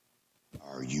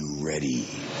ready.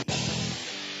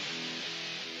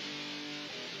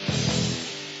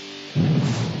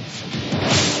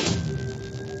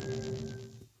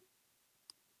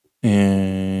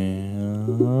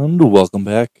 And welcome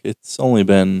back. It's only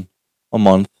been a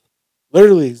month.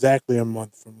 Literally exactly a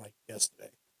month from like yesterday.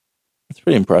 It's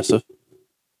pretty impressive.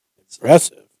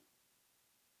 Impressive.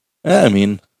 Yeah, I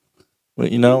mean,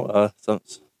 some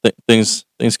things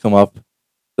come up. I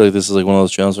feel like this is like one of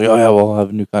those channels like, oh yeah, we'll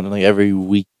have new content like every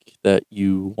week that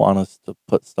you want us to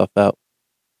put stuff out.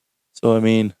 So I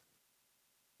mean,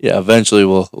 yeah, eventually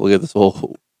we'll get this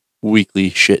whole weekly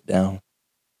shit down.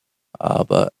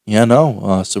 But yeah,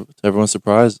 no. So to everyone's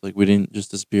surprise, like we didn't just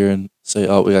disappear and say,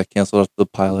 oh, we got canceled after the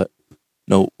pilot.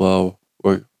 No,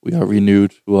 we got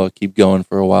renewed. We'll keep going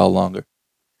for a while longer.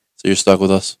 So you're stuck with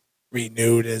us.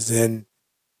 Renewed as in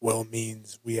Will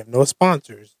means we have no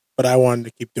sponsors, but I wanted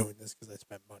to keep doing this because I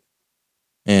spent money.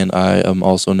 And I am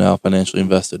also now financially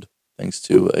invested thanks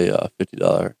to a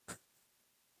 $50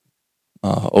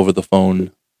 over the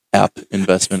phone app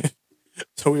investment.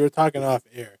 So we were talking off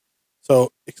air.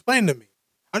 So explain to me,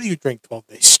 how do you drink 12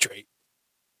 days straight?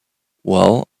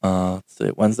 Well,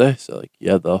 today Wednesday, so like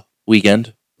the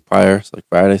weekend prior, so like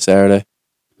Friday, Saturday,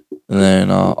 and then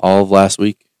all of last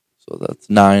week. So that's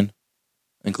 9,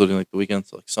 including like the weekend,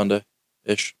 so like Sunday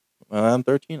ish. I'm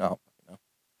 13. I don't know.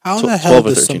 How Tw- the 12 hell or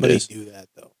does 13 somebody days. do that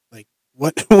though? Like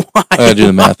what? Why? I gotta do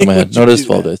the math in my why head. would No, you it is do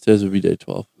 12 that? days. Today's would be day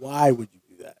 12. Why would you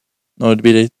do that? No, it'd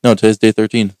be day. No, today's day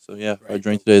 13. So yeah, if I Right,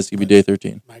 drink but- today, it's gonna be but- day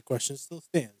 13. My question still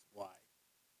stands. Why?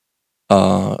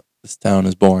 This town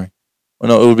is boring. Oh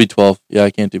no, it would be 12. Yeah,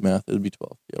 I can't do math. It would be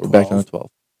 12. Yeah, we're back down to 12.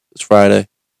 It's Friday,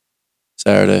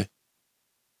 Saturday,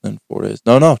 then 4 days.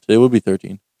 No, today would be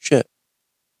 13. Shit,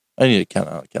 I need to count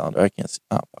on a calendar. I can't see.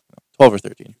 Oh, fuck no. 12 or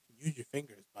 13. Use your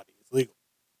fingers, buddy. It's legal.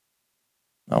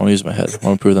 I want to use my head. I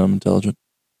want to prove that I'm intelligent.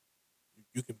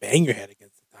 You can bang your head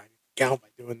against the time. You can count by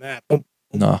doing that. Boom,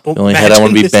 No, boom. the only head I want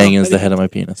to be Imagine banging is the somebody- head of my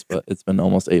penis. But it's been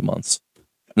almost 8 months.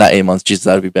 Not 8 months. Jesus,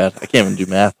 that'd be bad. I can't even do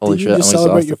math. Holy Did shit! you just I'm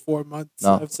celebrate exhausted. your 4 months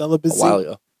No, of a celibacy? while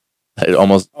ago.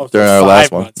 Almost Oh, so during our 5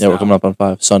 last one. months Yeah, we're now. coming up on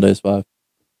 5. Sunday's 5.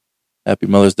 Happy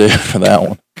Mother's Day for that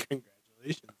one.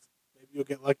 Congratulations. Maybe you'll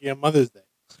get lucky on Mother's Day.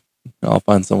 I'll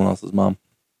find someone else's mom.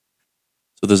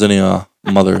 So if there's any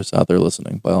mothers out there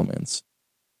listening, by all means,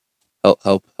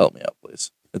 help me out,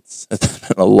 please. It's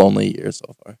been a lonely year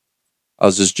so far. I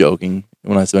was just joking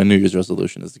when I said my New Year's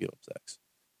resolution is to give up sex,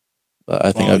 but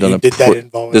I think I've done you it. did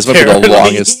that This might be the involuntarily.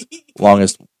 longest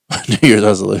New Year's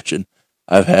resolution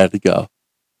I've had to go.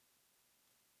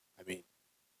 I mean,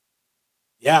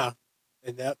 yeah,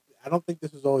 and that I don't think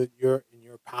this was all in your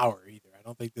power either. I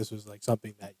don't think this was like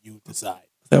something that you decide.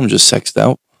 I think I'm just sexed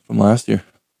out from last year.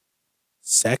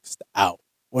 Sexed out.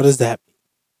 What does that mean?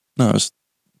 No, I just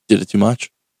did it too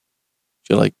much.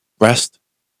 Should like rest.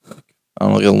 I don't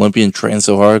know, like an Olympian train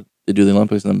so hard they do the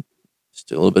Olympics and then just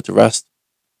do a little bit to rest.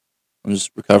 I'm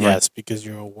just recovering. Yes, because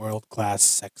you're a world class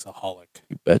sexaholic.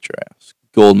 You bet your ass.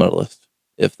 Gold medalist.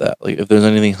 If that. Like if there's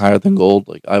anything higher than gold,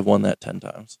 like I've won that 10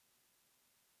 times.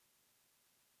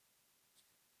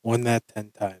 Won that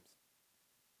 10 times.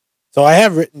 So I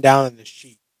have written down on the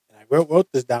sheet, and I wrote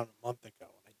this down a month ago,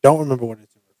 and I don't remember what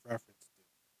it's in reference to.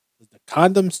 Does the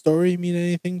condom story mean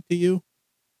anything to you?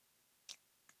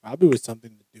 Probably was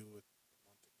something to do with a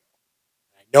month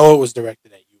ago. And I know it was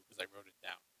directed at you because I wrote it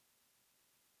down.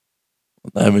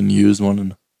 I haven't used one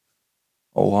in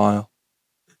a while.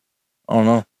 I don't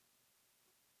know.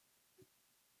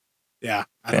 Yeah,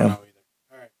 I Damn. don't know either.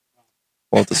 All right.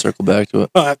 We'll have to circle back to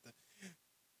it. I'll have to-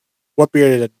 What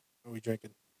beer are we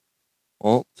drinking?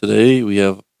 Well, today we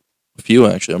have a few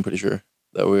actually, I'm pretty sure,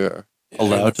 that we are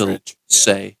allowed to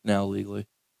say now legally.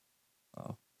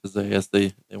 Because I guess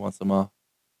they want some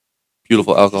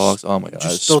beautiful alcoholics. Oh my You god.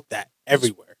 just spilled that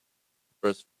everywhere.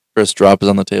 First drop is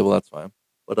on the table, that's fine.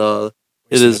 But it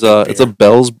Wasted is a good it's a beer.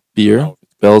 Bell's beer. Oh,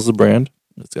 Bell's the brand.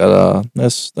 It's got a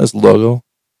nice logo.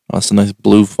 It's a nice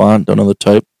blue font. Don't know the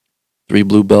type. 3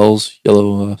 blue bells,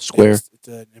 yellow square. It's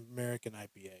an American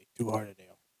IPA, Two Hearted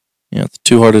Ale. Yeah, it's a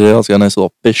 2-hearted ale. It's got a nice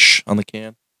little fish on the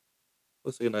can.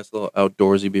 Looks like a nice little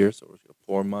outdoorsy beer. So we're just gonna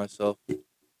pour myself.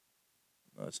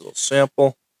 Nice little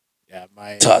sample. Yeah,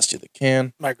 Toss you the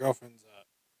can. my girlfriend's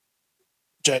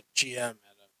jet GM at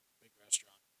a big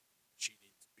restaurant. She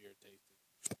needs beer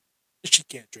tasting. She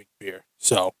can't drink beer,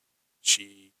 so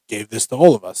she gave this to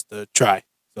all of us to try.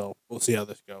 So we'll see how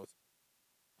this goes.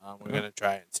 We're gonna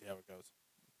try it and see how it goes.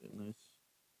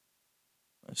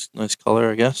 Nice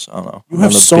color, I guess. I don't know. You I'm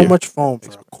have not a so beer much foam for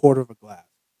a expert. quarter of a glass.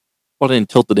 Well, I didn't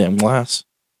tilt the damn glass.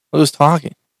 I was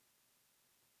talking.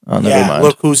 Oh, never Yeah, mind.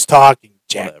 look who's talking,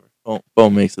 Jack. Whatever.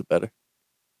 Foam makes it better.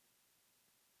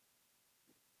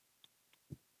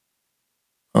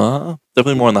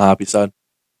 Definitely more on the hoppy side.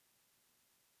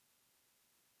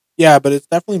 Yeah, but it's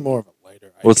definitely more of a lighter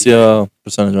IPA. What's the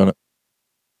percentage on it?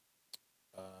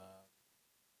 Uh,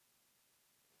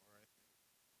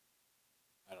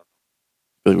 I don't know.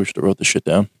 I feel like we should have wrote this shit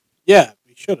down. Yeah,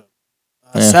 we should have.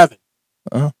 Yeah. 7.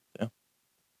 Oh, yeah.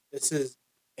 This is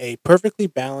a perfectly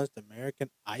balanced American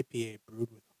IPA brewed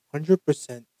with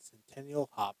 100% Centennial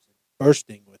hops and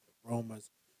bursting with aromas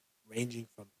ranging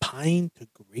from pine to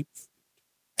grapefruit.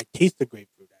 I taste the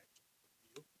grapefruit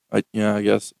actually. I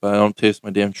guess, but I don't taste my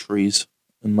damn trees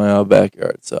in my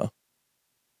backyard, so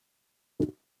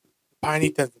Piney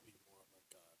tends to be more like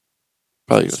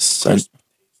probably a gonna send. crisp taste.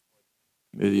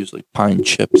 Maybe use like pine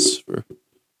chips for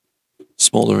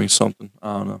smoldering something.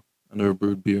 I don't know. I never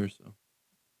brewed beer, so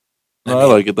no, I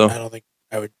mean, like it though. I don't think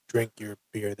I would drink your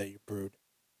beer that you brewed.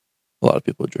 A lot of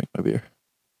people drink my beer.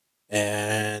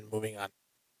 And moving on.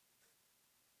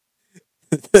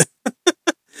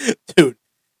 Dude,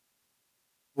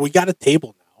 we got a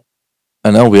table now.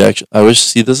 I know we actually. I wish.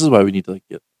 See, this is why we need to like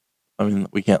get. I mean,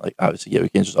 we can't like obviously. Yeah, we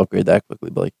can't just upgrade that quickly.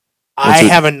 But like, I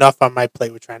have enough on my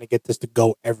plate with trying to get this to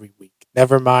go every week.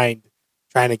 Never mind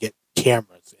trying to get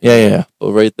cameras. Yeah.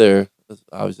 But right there,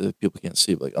 obviously people can't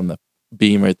see. But like on the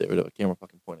beam right there, we have a camera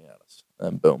fucking pointing at us,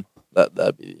 and boom,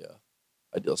 that'd be the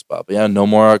ideal spot. But yeah, no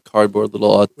more cardboard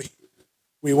little.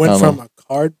 We went from a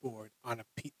cardboard on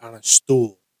a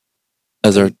stool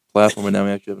as our platform, and now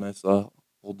we actually have a nice whole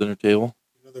dinner table.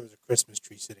 You know, there was a Christmas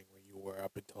tree sitting where you were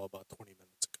up until about 20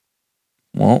 minutes ago.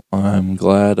 Well, I'm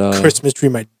glad. Christmas tree,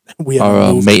 we have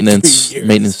our moved maintenance 3 years.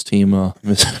 maintenance team,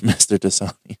 Mr.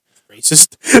 Dasani.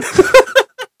 Racist.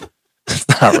 It's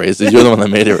not racist. You're the one that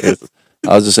made it racist.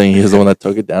 I was just saying he's the one that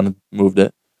took it down and moved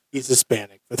it. He's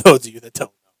Hispanic. For those of you that don't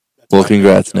know. That's Well, my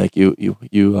congrats, joke. Nick.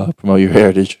 You promote your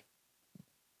heritage.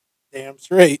 Damn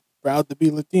straight. Proud to be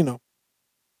Latino.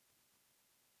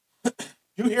 Did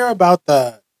you hear about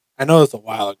I know it's a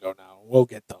while ago now. We'll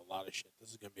get to a lot of shit.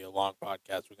 This is going to be a long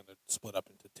podcast. We're going to split up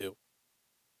into 2.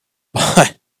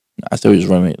 But I say we just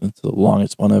run it into the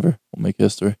longest one ever. We'll make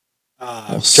history.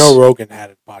 Joe Rogan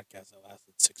had a podcast that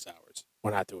lasted 6 hours.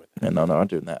 We're not doing that. Yeah, no, I'm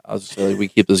doing that. I was just saying, like, we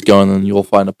keep this going, and you'll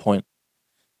find a point.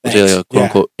 We'll Thanks. take like a quote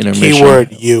unquote intermission.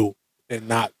 Keyword you and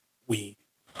not we.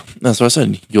 That's what I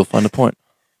said. You'll find a point.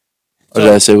 Or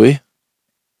did I say we?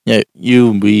 Yeah,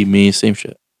 you, we, me, same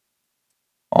shit.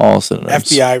 All synonyms.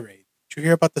 FBI raid. Did you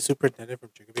hear about the superintendent from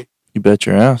Chicopee? You bet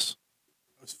your ass.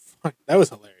 That was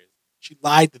hilarious. She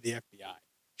lied to the FBI.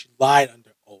 She lied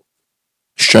under oath.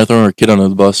 She's trying to throw her kid under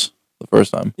the bus the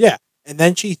first time. Yeah, and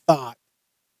then she thought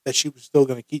that she was still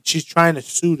going to keep. She's trying to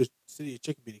sue the city of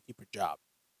Chicopee to keep her job.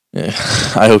 Yeah,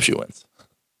 I hope she wins.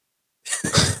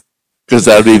 Because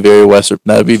that would be very Western.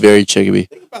 That would be very Chicopee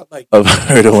Think about of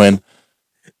her to win.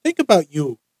 Think about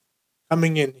you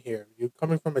coming in here. You're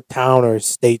coming from a town or a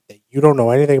state that you don't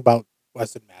know anything about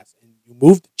Western Mass, and you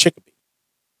move to Chicopee.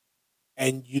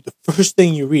 And the first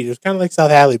thing you read, it was kind of like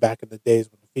South Hadley back in the days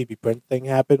when the Phoebe Prince thing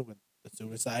happened with the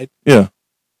suicide. Yeah.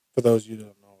 For those of you who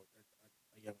don't know,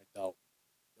 a young adult,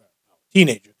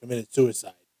 teenager committed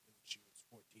suicide when she was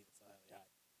 14 in South Hadley High.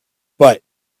 But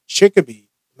Chicopee,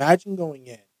 imagine going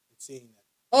in and seeing that,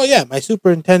 oh yeah, my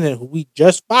superintendent who we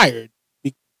just fired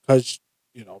because,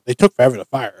 they took forever to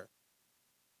fire her,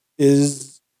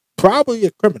 is probably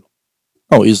a criminal.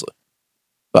 Oh, easily.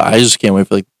 But I just can't wait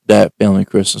for like that family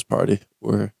Christmas party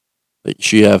where like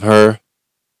she have her,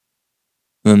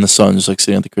 and then the son just like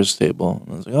sitting at the Christmas table,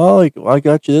 and I was like, oh, like, well, I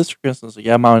got you this for Christmas. Like,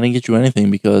 yeah, Mom, I didn't get you anything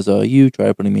because you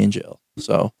tried putting me in jail.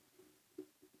 So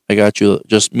I got you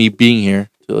just me being here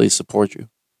to at least support you.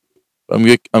 But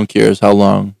I'm curious how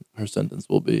long her sentence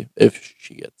will be if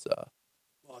she gets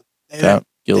found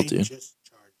guilty. They just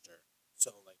charged her,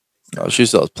 so No, she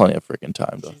still has plenty of freaking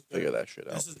time to figure that shit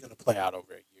out. This is gonna play out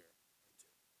over a year.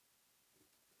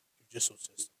 Judicial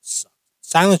system sucks.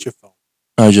 Silence your phone.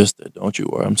 I just did. Don't you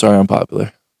worry. I'm sorry I'm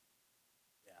popular.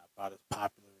 Yeah, about as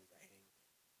popular as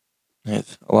I hang.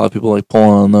 A lot of people like pulling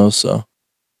on those, so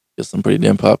guess I'm pretty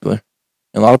damn popular.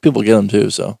 And a lot of people get them too,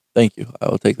 so thank you. I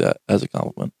will take that as a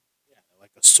compliment. Yeah, they're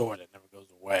like a sword that never goes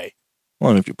away. Well,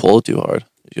 and if you pull it too hard,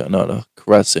 you gotta know how to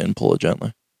caress it and pull it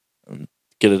gently and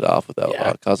get it off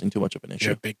without causing too much of an issue.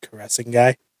 You're a big caressing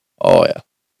guy. Oh yeah.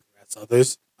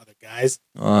 Caress other guys.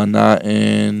 Not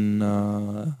in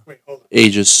Wait, hold on.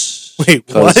 Aegis. Wait,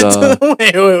 what?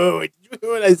 Wait. Did you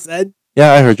hear what I said?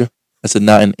 Yeah, I heard you. I said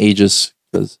not in Aegis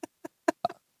because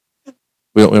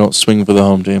we don't swing for the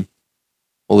home team.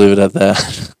 We'll leave it at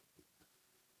that.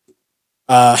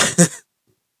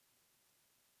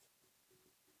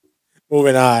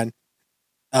 Moving on.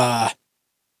 The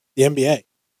NBA.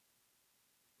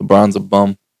 LeBron's a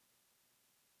bum.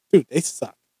 Dude, they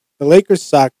suck. The Lakers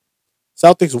suck.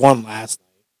 Celtics won last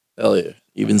night. Hell yeah.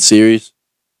 Even series.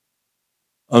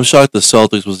 I'm shocked the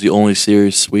Celtics was the only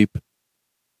series sweep.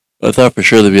 I thought for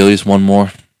sure there'd be at least one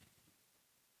more.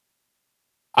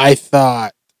 I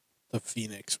thought the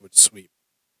Phoenix would sweep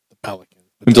the Pelicans.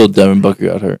 Until Devin Booker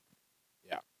got hurt.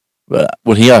 Yeah. But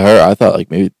when he got hurt, I thought like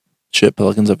maybe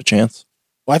Pelicans have a chance.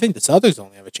 Well, I think the Celtics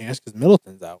only have a chance because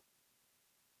Middleton's out.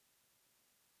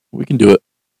 We can do it.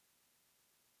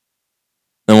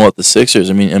 Then what? The Sixers?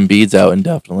 I mean, Embiid's out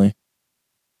indefinitely.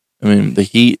 I mean, the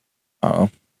Heat. I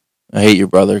hate your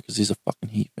brother because he's a fucking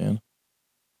Heat fan.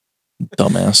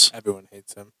 Dumbass. Everyone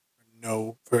hates him.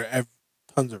 No, for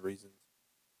tons of reasons.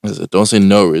 Don't say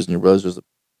no reason. Your brother's just a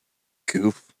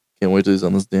goof. Can't wait till he's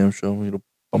on this damn show. We'll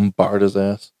bombard his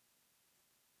ass.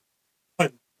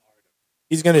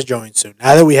 He's gonna join soon.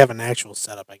 Now that we have an actual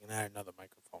setup, I can add another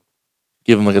microphone.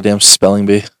 Give him like a damn spelling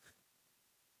bee.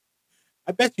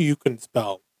 I bet you couldn't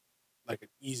spell like an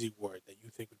easy word that you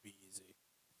think would be easy.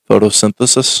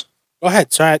 Photosynthesis. Go ahead,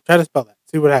 try to spell that.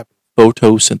 See what happens.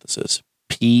 Photosynthesis.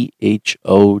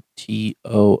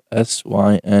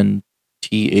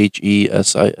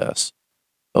 PHOTOSYNTHESIS.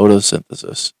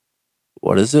 Photosynthesis.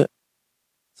 What is it?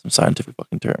 Some scientific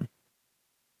fucking term.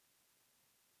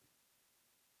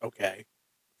 Okay.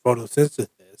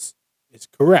 Photosynthesis is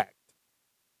correct.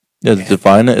 Yeah, to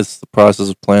define it, it's the process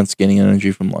of plants gaining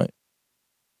energy from light.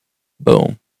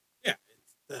 Boom. Yeah,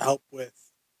 it's to help with.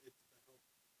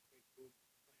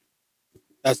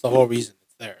 That's the whole reason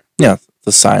it's there. Yeah, it's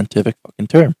a scientific fucking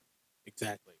term.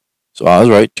 Exactly. So I was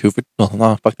right. 3 for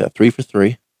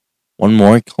 3. One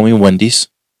more. Call me Wendy's.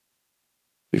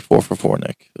 4 for 4,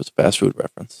 Nick. It was a fast food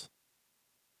reference.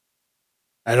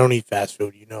 I don't eat fast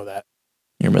food. You know that.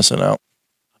 You're missing out.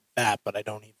 I'm fat, but I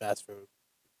don't eat fast food.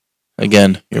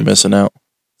 Again, you're missing out.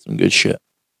 Some good shit.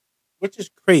 Which is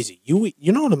crazy. You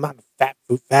know the amount of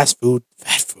fast food.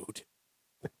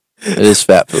 It is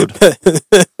fat food.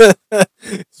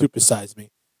 Supersize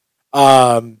me.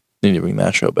 Need to bring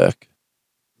that show back.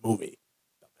 Movie.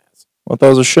 Dumbass. Well, that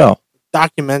was a show.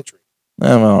 Documentary. I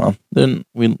don't know.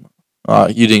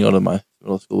 You didn't go to my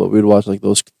middle school, but we'd watch like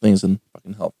those things in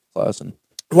fucking health class and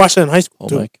I watched it in high school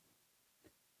too. Home ec.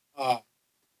 What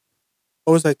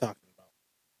was I talking about?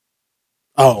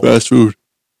 Oh, Fast food.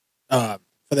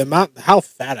 for the amount, how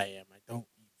fat I am, I don't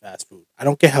eat fast food. I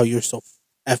don't get how you're so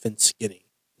effing skinny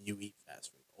and you eat fast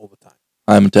food all the time.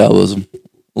 High metabolism.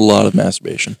 A lot of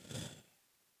masturbation.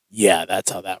 Yeah,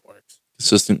 that's how that works.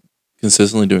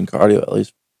 Consistently doing cardio at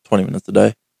least 20 minutes a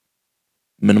day.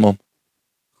 Minimum.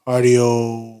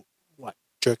 Cardio, what?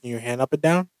 Jerking your hand up and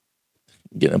down?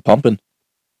 Getting it pumping.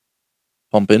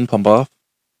 Pump in, pump off.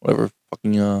 Whatever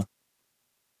fucking or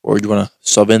you want to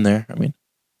sub in there. I mean,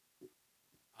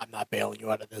 I'm not bailing you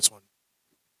out of this one.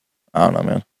 I don't know,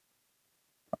 man.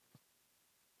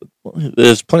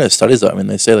 There's plenty of studies though. I mean,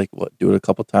 they say like do it a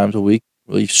couple times a week,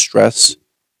 relieve stress.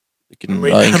 It can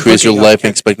increase your life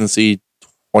expectancy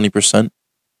 20%.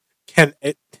 Can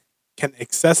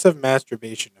excessive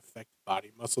masturbation affect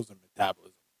body muscles and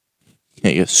metabolism?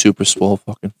 Can't get super swole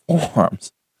fucking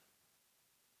forearms.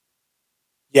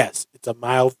 Yes, it's a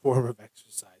mild form of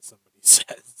exercise, somebody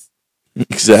says.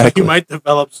 Exactly. You might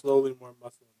develop slowly more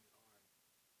muscle in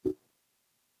your arm.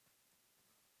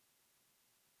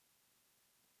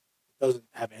 It doesn't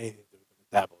have anything to do with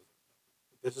metabolism.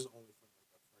 This is only from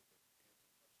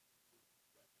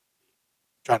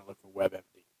trying to look for WebMD.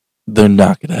 They're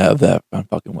not going to have that on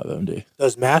fucking WebMD.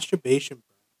 Does masturbation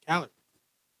burn calories?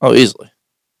 Oh, easily.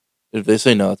 If they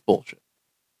say no, that's bullshit.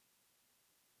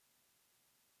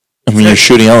 I mean, you're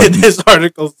shooting out. This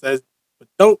article says, but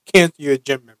don't cancel your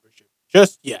gym membership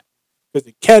just yet. Because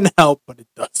it can help, but it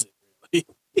doesn't really.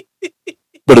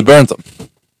 But it burns them.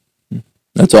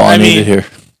 That's all I need to hear.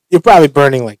 You're probably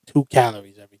burning like 2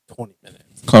 calories every 20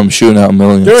 minutes. I'm shooting out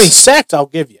millions. During sex, I'll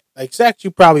give you. Like sex,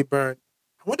 you probably burn.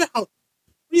 I wonder what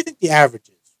do you think the average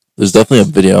is? There's definitely a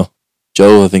video.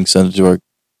 Joe, I think, sent it to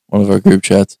one of our group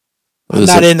chats. I'm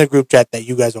not in the group chat that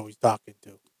you guys always talking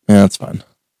to. Yeah, that's fine.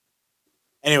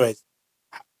 Anyways,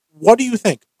 what do you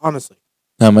think, honestly?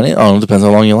 How many? Oh, it depends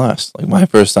how long you last. Like my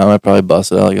first time, I probably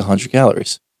busted out like 100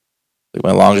 calories. Like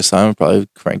my longest time, I probably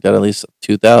cranked out at least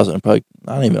 2,000. Probably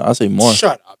not even. I'll say more.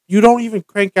 Shut up. You don't even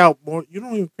crank out more. You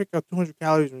don't even crank out 200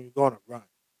 calories when you go on a run.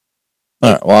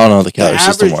 All right. Well, I don't know how the calorie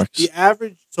system works. The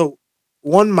average. So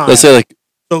 1 mile. Let's say like.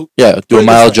 So yeah, do a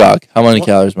mile jog. How many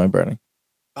calories am I burning?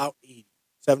 About 80,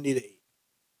 70 to 80.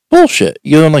 Bullshit.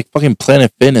 You're on like fucking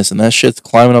Planet Fitness, and that shit's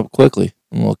climbing up quickly.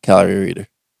 I'm a little calorie reader.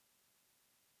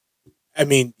 I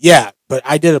mean, yeah, but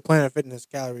I did a Planet Fitness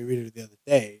calorie reader the other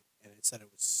day, and it said it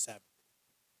was 70.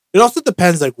 It also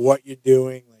depends, like, what you're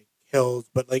doing, like hills,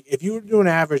 but like if you were doing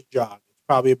an average jog, it's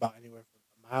probably about anywhere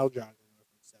from a mile jog anywhere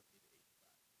from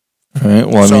 70 to 85. All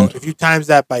right. Well, So I mean, if you times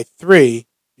that by 3,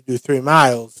 you do 3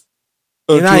 miles.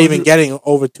 You're not even getting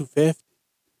over 250.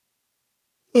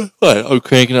 What? I'm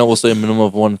cranking out. We'll say a minimum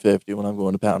of 150 when I'm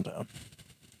going to Pound Town.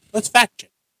 Let's fact check.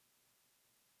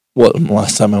 What?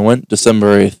 Last time I went,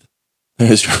 December 8th.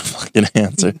 There's your fucking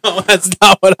answer. No, that's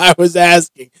not what I was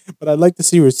asking. But I'd like to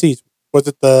see receipts. Was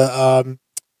it the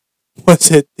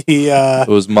It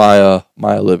was my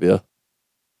Olivia.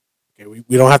 Okay,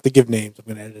 we don't have to give names. I'm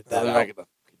gonna edit that out.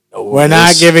 No, We're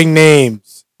not giving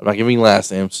names. I'm not giving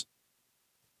last names.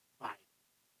 Fine.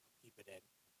 Keep it in.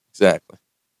 Exactly.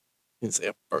 You didn't say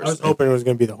a first I was name. hoping it was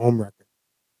gonna be the home record.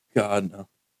 God no.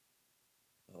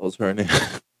 What was her name?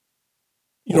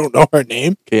 You don't know her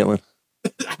name? Caitlin.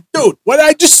 Dude, what did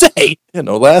I just say? Yeah,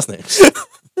 no last names.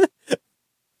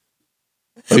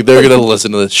 Like they're gonna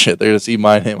listen to this shit. They're gonna see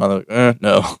my name. I'm like,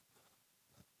 no.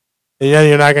 And yeah,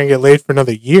 you're not gonna get laid for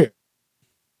another year.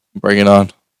 Bring it on.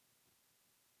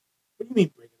 What do you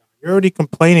mean bring it on? You're already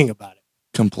complaining about it.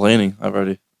 Complaining. I've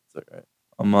already. It's all right.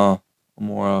 I'm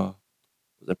more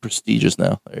is that prestigious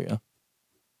now? There you go.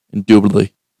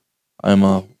 Indubitably, I'm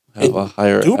have a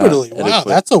higher. Indubitably. Wow, etiquette.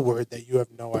 that's a word that you have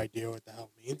no idea what the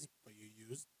hell means, but you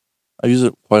use. I use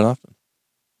it quite often.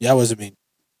 Yeah, what does it mean?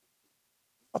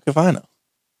 Fuck if I know.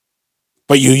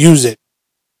 But you use it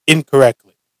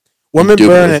incorrectly. Women burn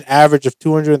Indubitably. an average of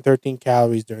 213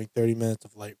 calories during 30 minutes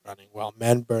of light running, while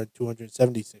men burn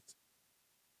 276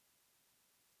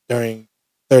 during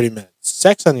 30 minutes.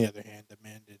 Sex, on the other hand,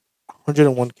 demanded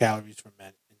 101 calories from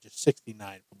men and just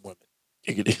 69 from women.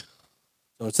 Giggity.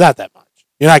 So it's not that much.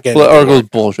 You're not getting. Well, that any article is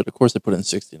workout. bullshit. Of course, they put in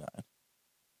 69.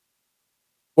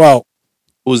 Well,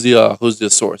 Who's the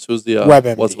source? Who's the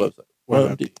WebMD. What's the website?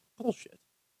 WebMD. Bullshit. I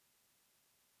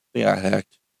think I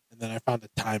hacked. And then I found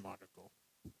a Time article.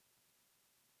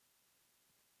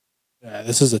 Yeah,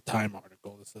 this is a Time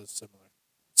article. This is similar.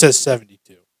 It says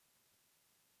 72.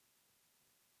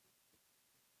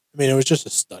 I mean, it was just a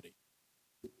study.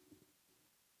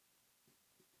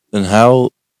 Then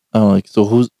how? I'm like, so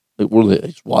who's like? Were they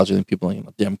just watching people in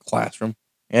a damn classroom?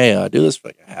 Yeah, do this for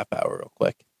like a half hour, real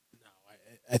quick. No,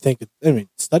 I think.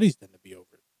 Studies tend to be over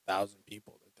 1,000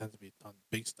 people. There tends to be a ton of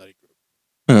big study group.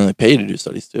 And they pay to do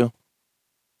studies too.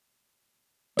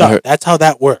 I heard- That's how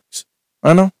that works.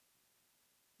 I know,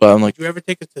 but I'm like, Did you ever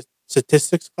take a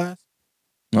statistics class?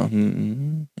 no,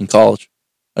 in college,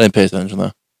 I didn't pay attention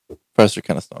though. Professor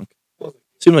kind of stunk.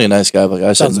 Seemed like a nice guy, but like, I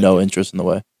just had Sounds like no it. interest in the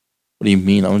way. What do you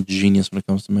mean? I'm a genius when it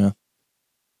comes to math.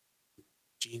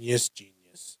 Genius.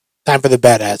 Time for the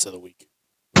badass of the week.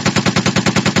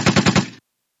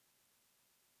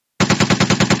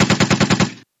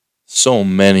 So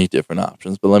many different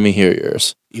options, but let me hear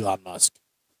yours. Elon Musk.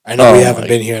 I know we Oh haven't my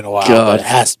been here in a while, God. but it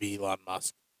has to be Elon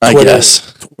Musk. I Twitter.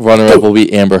 guess runner-up will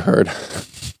be Amber Heard.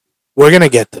 We're going to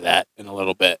get to that in a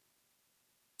little bit.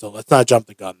 So let's not jump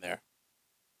the gun there.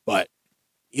 But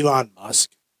Elon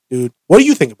Musk, dude, what do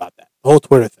you think about that? The whole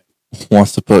Twitter thing.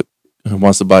 wants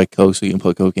to buy Coke so he can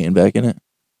put cocaine back in it.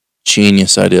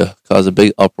 Genius idea. Caused a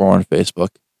big uproar on Facebook.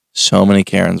 So many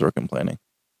Karens were complaining.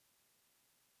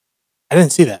 I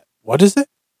didn't see that. What is it?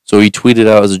 So he tweeted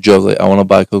out as a joke, like, I want to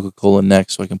buy Coca-Cola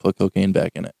next so I can put cocaine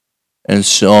back in it. And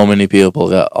so many people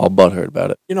got all butthurt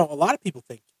about it. You know, a lot of people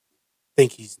think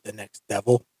he's the next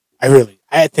devil.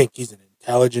 I think he's an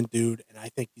intelligent dude, and I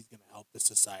think he's going to help the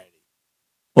society.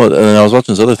 Well, and I was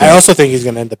watching this other thing. I also think he's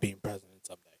going to end up being president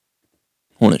someday.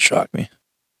 Wouldn't shock me.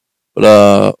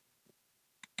 But,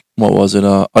 what was it?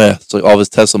 Oh, yeah, it's like all of his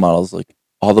Tesla models, like,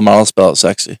 all the models spell out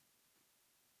sexy.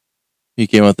 He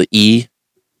came out the E,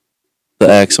 the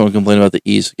X, someone complained about the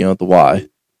E, so he came out the Y,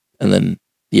 and then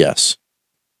the S.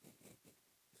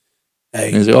 And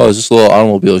Hey, he's like, oh, it's just a little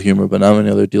automobile humor, but not many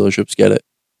other dealerships get it.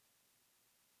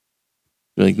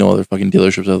 Like, no other fucking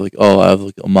dealerships have, like, oh, I have,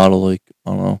 like, a model, like, I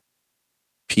don't know,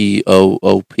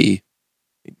 POOP. They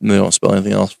don't spell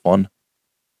anything else fun.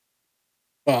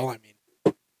 well, I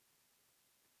mean,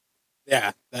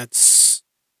 yeah, it's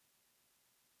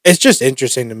just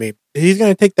interesting to me. He's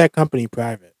going to take that company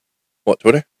private. What,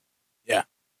 Twitter? Yeah.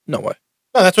 No way.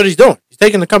 No, that's what he's doing. He's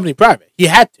taking the company private. He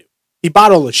had to. He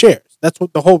bought all the shares. That's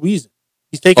what the whole reason.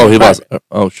 He's taking Oh, it he bought. private.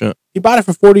 Oh, shit. He bought it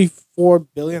for $44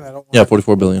 billion. Yeah,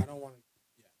 $44 billion. I don't want to.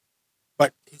 Yeah.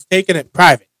 But he's taking it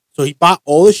private. So he bought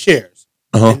all the shares,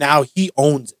 Uh-huh. and now he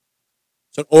owns it.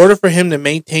 So in order for him to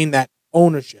maintain that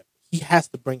ownership, he has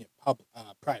to bring it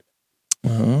private.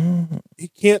 He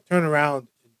can't turn around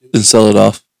and do And sell it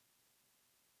off.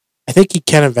 I think he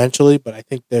can eventually, but I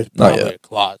think there's Not probably yet. a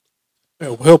clause.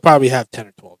 He'll probably have 10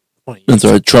 or 12, 20 years. That's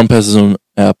right. Trump has his own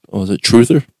app. Oh, was it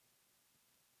Truther?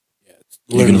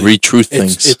 You can literally, read truth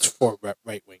things. it's for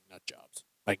right wing nut jobs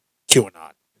like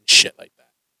QAnon and shit like that.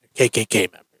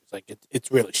 KKK members, like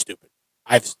it's really stupid.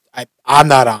 I'm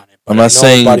not on it. But I'm I know not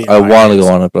saying a buddy of I mine want to is.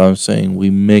 go on it, but I'm saying we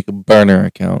make a burner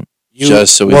account You,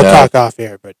 just so we we'll have. talk off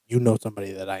air, but you know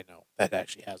somebody that I know that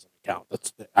actually has an account.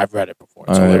 I've read it before.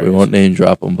 It's All right, we hilarious. won't name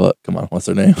drop them, but come on, what's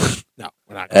their name? No,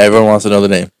 we're not. Gonna Everyone wants to know the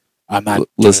name. I'm not.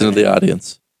 Listen to doing the it.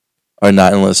 audience. Our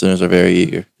 9 listeners are very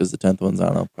eager because the 10th one's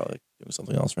on. I'm probably doing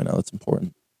something else right now that's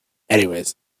important.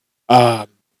 Anyways, but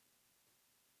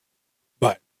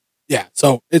yeah,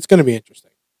 so it's gonna be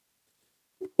interesting.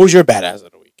 Who's your badass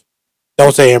of the week?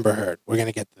 Don't say Amber Heard. We're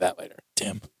gonna get to that later.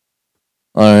 Damn.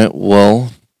 All right.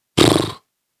 Well,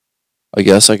 I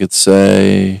guess I could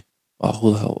say. Oh,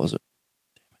 who the hell was it?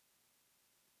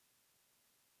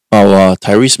 Oh,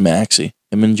 Tyrese Maxey.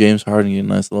 Him and James Harden get a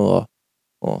nice little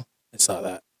I saw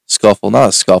that. scuffle. Not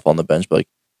a scuffle on the bench, but like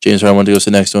James Harden went to go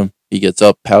sit next to him. He gets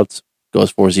up, pouts, goes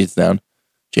 4 seats down.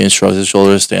 James shrugs his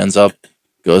shoulders, stands up,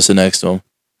 goes to next to him.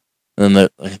 And then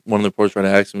one of the reporters tried to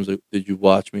ask him, was like, "Did you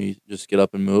watch me just get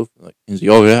up and move?" Like, he's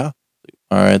like, "Oh yeah." Like,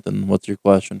 all right, then what's your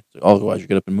question? He's like, "Oh, why'd you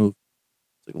get up and move?"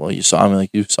 It's like, "Well, you saw me. Like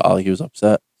you saw, like he was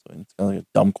upset." So it's kind of like a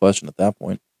dumb question at that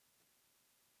point.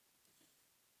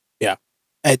 Yeah,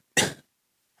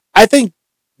 I think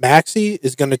Maxey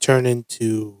is going to turn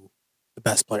into the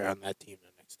best player on that team in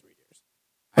the next 3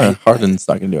 years. Harden's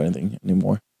not going to do anything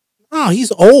anymore. No,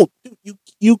 he's old. Dude,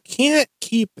 you can't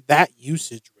keep that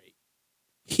usage rate.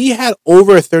 He had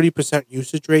over a 30%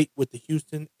 usage rate with the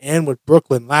Houston and with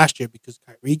Brooklyn last year because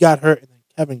Kyrie got hurt and then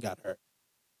Kevin got hurt.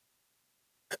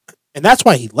 And that's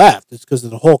why he left. It's because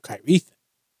of the whole Kyrie thing.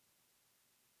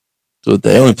 So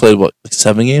they only played, what, like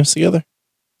 7 games together?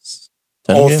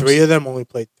 10 All games? 3 of them only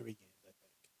played 3 games, I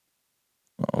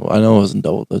think. Oh, I know it wasn't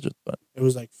double digits, but It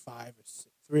was like 5 or 6.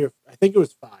 3 or I think it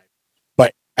was 5.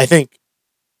 But I think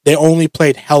they only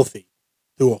played healthy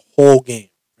through a whole game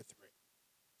for 3.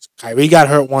 So Kyrie got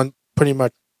hurt one pretty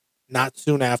much not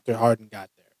soon after Harden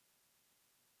got there.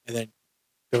 And then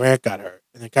Durant got hurt.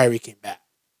 And then Kyrie came back.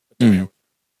 But Durant was hurt.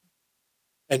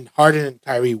 And Harden and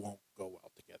Kyrie won't go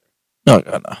well together. no,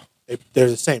 God, no. They're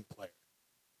the same player.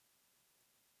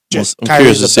 I'm Kyrie's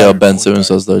curious to a see how better Ben point Simmons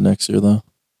guard. does there next year, though.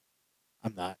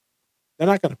 I'm not. They're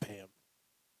not going to pay him.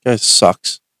 Guy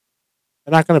sucks.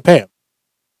 They're not going to pay him.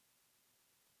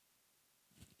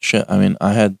 Shit, I mean,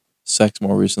 I had sex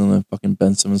more recently than fucking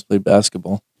Ben Simmons played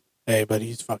basketball. Hey, but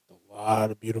he's fucked a lot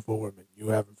of beautiful women. You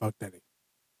haven't fucked any.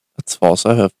 That's false.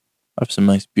 I have some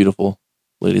nice, beautiful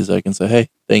ladies I can say, hey,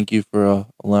 thank you for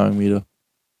allowing me to.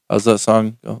 How's that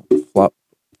song go? Flop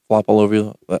all over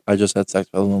you. I just had sex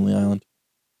by the Lonely Island.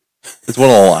 It's one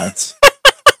of the lines.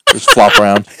 Just flop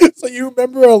around. So you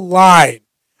remember a line,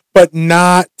 but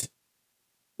not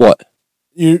What?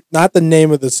 not the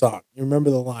name of the song. You remember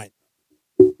the line.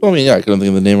 I mean, yeah, I couldn't think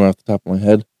of the name right off the top of my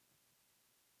head.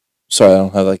 Sorry, I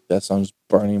don't have like that song just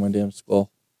burning in my damn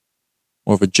skull.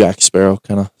 More of a Jack Sparrow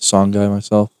kind of song guy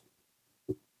myself.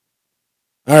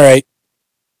 All right.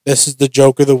 This is the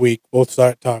joke of the week. We'll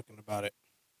start talking about it.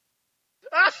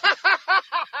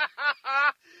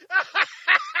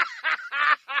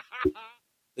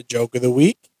 The joke of the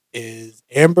week is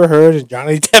Amber Heard and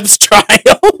Johnny Depp's trial.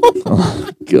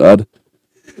 Oh, God.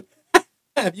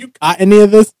 Have you caught any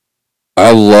of this?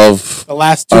 I love The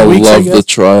last 2 weeks, I love guess? the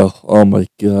trial. Oh my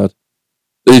God.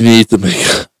 They need to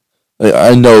make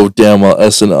I know damn well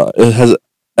SNL SNL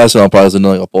probably hasn't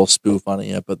done like a full spoof on it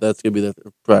yet, but that's gonna be their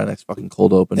probably next fucking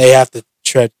cold open. They have to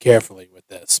tread carefully with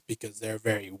this because they're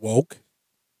very woke.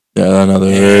 Yeah, I know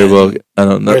they're very well. I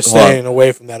don't know. We're staying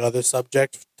away from that other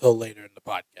subject till later in the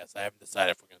podcast. I haven't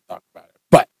decided if we're going to talk about it.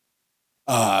 But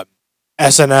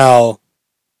SNL.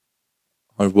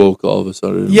 I woke all of a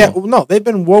sudden. Yeah, well, no, they've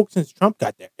been woke since Trump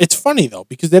got there. It's funny, though,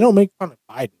 because they don't make fun of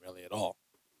Biden really at all.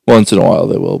 Once in a while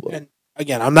they will. But. And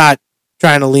again, I'm not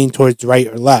trying to lean towards right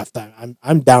or left.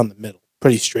 I'm down the middle,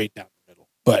 pretty straight down the middle.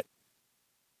 But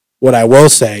what I will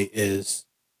say is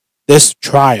this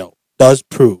trial does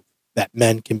prove that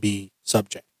men can be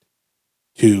subject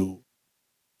to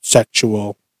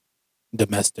sexual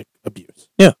domestic abuse.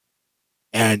 Yeah.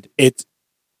 And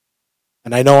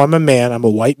I know I'm a man, I'm a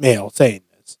white male saying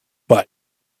this, but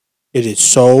it is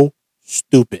so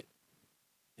stupid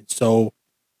and so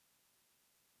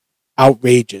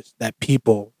outrageous that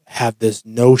people have this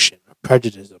notion of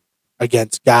prejudice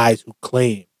against guys who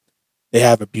claim they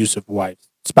have abusive wives,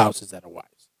 spouses that are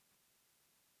wives.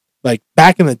 Like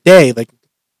back in the day, like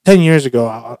 10 years ago,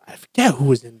 I forget who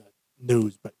was in the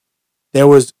news, but there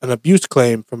was an abuse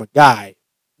claim from a guy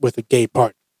with a gay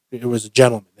partner. It was a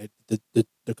gentleman.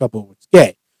 The couple was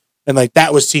gay. And like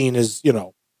that was seen as,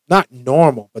 not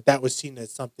normal, but that was seen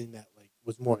as something that like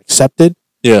was more accepted.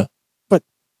 Yeah. But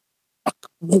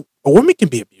a woman can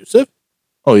be abusive.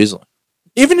 Oh, easily.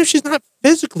 Even if she's not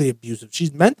physically abusive,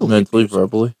 she's mentally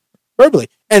abusive. verbally.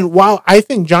 And while I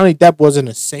think Johnny Depp wasn't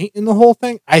a saint in the whole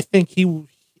thing, I think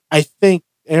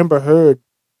Amber Heard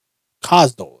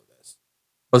caused all of this.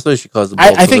 Let's say she caused the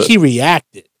I think he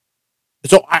reacted.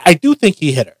 So I do think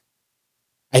he hit her.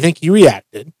 I think he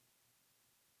reacted.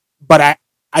 But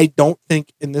I don't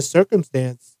think in this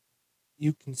circumstance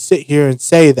you can sit here and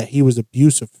say that he was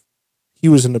abusive. He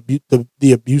was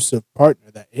the abusive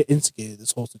partner that instigated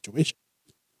this whole situation.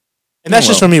 And that's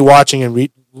just from me watching and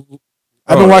read.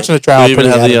 I've been watching the trial. We even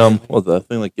had the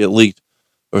thing like get leaked,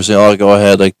 or saying, "Oh, go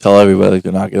ahead, like tell everybody, like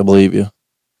they're not gonna believe you."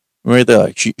 Right there,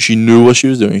 like she knew what she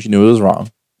was doing. She knew it was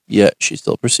wrong, yet she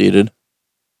still proceeded.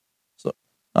 So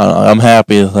I don't know, I'm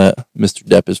happy that Mr.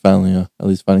 Depp is finally at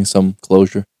least finding some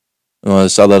closure. I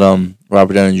saw that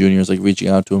Robert Downey Jr. is like reaching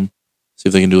out to him, see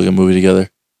if they can do like a movie together.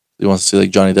 He wants to see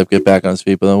like Johnny Depp get back on his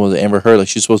feet. But then was Amber Heard? Like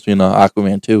she's supposed to be in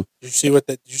Aquaman 2. Did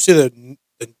you see the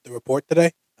report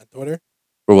today on Twitter?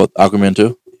 For what, Aquaman 2?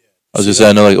 Yeah. I was gonna say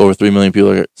I know like over 3 million people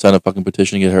are signing a fucking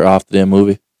petition to get her off the damn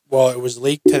movie. Well, it was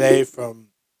leaked today from,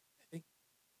 I think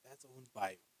that's owned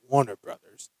by Warner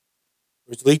Brothers. It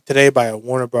was leaked today by a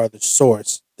Warner Brothers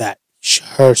source that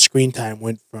her screen time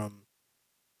went from.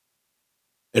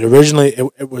 It originally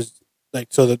it was like,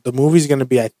 so the movie's gonna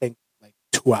be, I think, like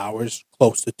 2 hours,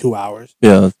 close to 2 hours.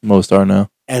 Yeah, most are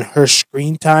now. And her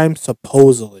screen time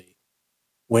supposedly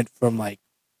went from like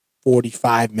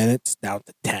 45 minutes down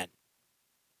to 10.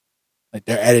 Like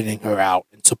they're editing her out,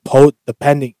 and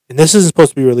depending, and this isn't supposed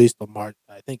to be released till March.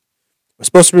 I think it was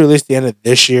supposed to be released the end of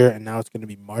this year, and now it's going to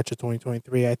be March of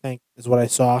 2023. I think is what I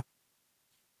saw.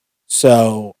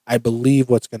 So I believe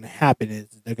what's going to happen is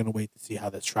they're going to wait to see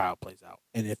how this trial plays out,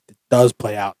 and if it does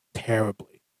play out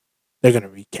terribly, they're going to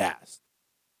recast.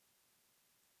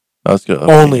 That's good.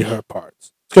 Only her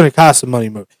parts. It's going to cost some money,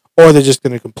 or they're just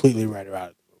going to completely write her out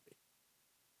of the movie.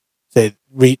 Say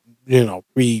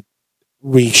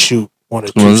reshoot one or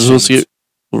two. When is this supposed to get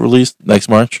released? Next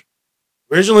March?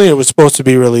 Originally, it was supposed to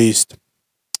be released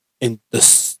in the.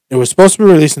 It was supposed to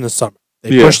be released in the summer.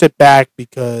 They pushed it back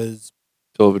because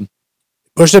COVID.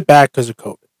 Pushed it back because of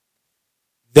COVID.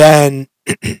 Then,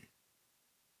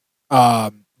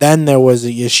 then there was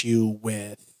the issue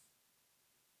with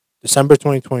December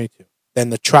 2022. Then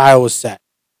the trial was set.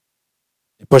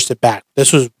 They pushed it back.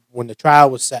 This was when the trial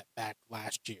was set back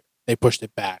last year. They pushed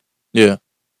it back. Yeah.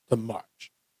 To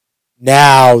March.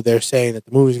 Now they're saying that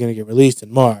the movie's going to get released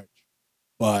in March,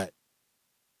 but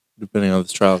depending on how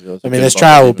this trial goes. I mean, this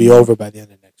trial will be over by the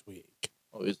end of next week.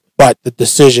 Obviously. But the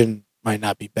decision might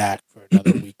not be back for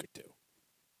another week or two.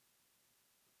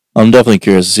 I'm definitely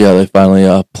curious to see how they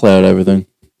finally play out everything.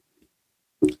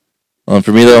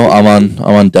 For me though, I'm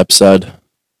on Depp's side.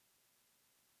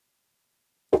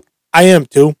 I am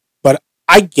too, but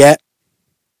I get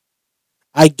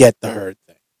the Heard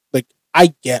thing. Like,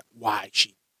 I get why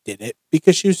she did it,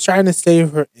 because she was trying to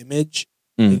save her image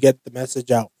and get the message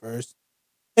out first.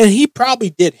 And he probably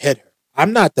did hit her.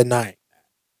 I'm not denying that,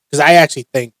 because I actually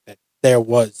think that there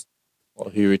was. Well,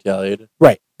 he retaliated,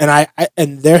 right? And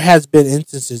and there has been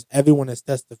instances, everyone has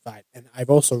testified, and I've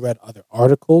also read other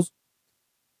articles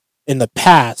in the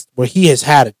past where he has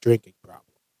had a drinking problem.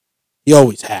 He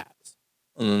always has.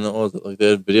 And then what was it, like they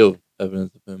had video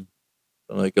evidence of him.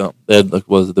 Like they had like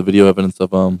was it the video evidence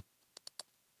of like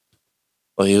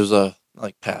he was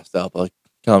like passed out, but like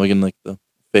kind of like in like the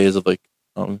phase of like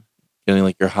getting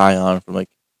like your high on from like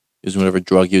using whatever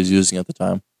drug he was using at the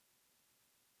time.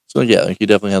 So yeah, like he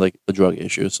definitely had like a drug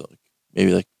issue. So like,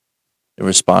 maybe like in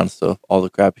response to all the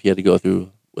crap he had to go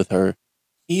through with her,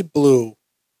 he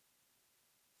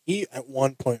at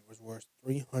one point was worth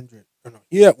 300. Or no,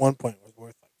 he at one point was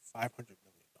worth like $500 million.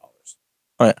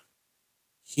 Oh yeah,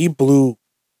 he blew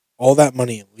all that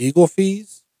money in legal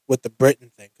fees with the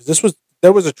Britain thing, because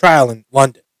there was a trial in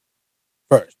London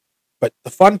first. But the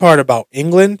fun part about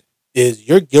England is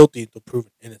you're guilty until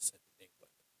proven innocent in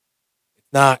England.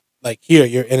 It's not like here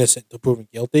you're innocent until proven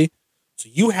guilty. So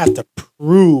you have to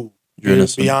prove you're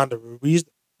innocent beyond a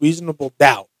reasonable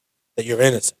doubt that you're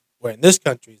innocent. Where in this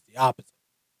country it's the opposite.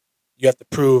 You have to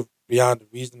prove beyond a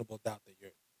reasonable doubt that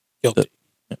you're guilty.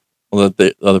 Well, that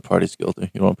the other party's guilty.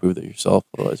 You don't prove that yourself,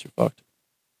 otherwise you're fucked.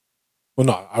 Well,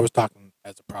 no, I was talking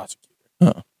as a prosecutor.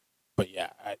 Oh. But yeah,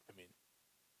 I mean,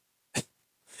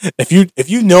 if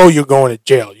you know you're going to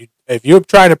jail, if you're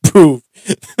trying to prove,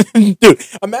 dude,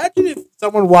 imagine if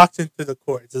someone walks into the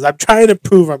court and says, "I'm trying to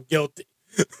prove I'm guilty."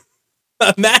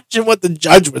 Imagine what the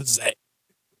judge would say.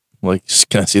 Like,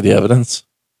 can I see the evidence?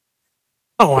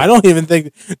 Oh, I don't even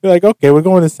think they're like, okay, we're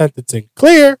going to sentencing.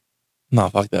 Clear. No,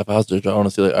 fuck that. If I was judge, I want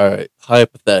to see like, all right,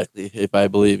 hypothetically, if I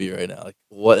believe you right now, like,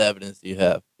 what evidence do you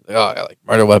have? Like, oh, I got like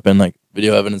murder weapon, like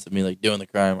video evidence of me like doing the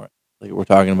crime, or like we're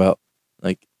talking about,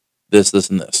 like this,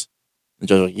 and this. And the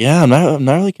judge like, yeah, I'm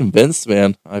not really convinced,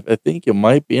 man. I think you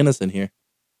might be innocent here,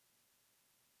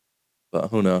 but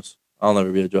who knows? I'll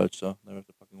never be a judge, so never have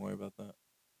to fucking worry about that.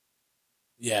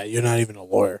 Yeah, you're not even a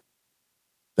lawyer.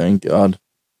 Thank God.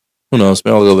 Who knows?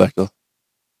 Maybe I'll go back to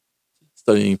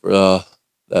studying for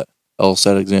that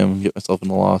LSAT exam and get myself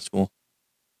into law school.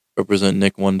 Represent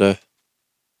Nick one day.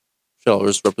 Shit, I'll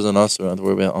just represent us. We don't have to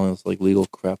worry about all this like legal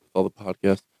crap with all the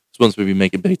podcasts. So once we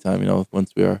make it big time,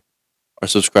 once our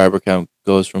subscriber count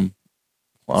goes from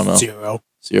I don't know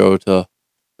 0 to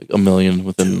like 1 million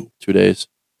within 2 days.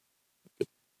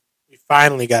 We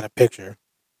finally got a picture.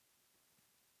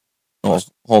 Oh,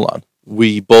 hold on.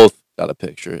 We both got a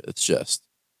picture. It's just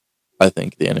I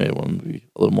think the animated one would be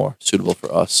a little more suitable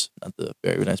for us, not the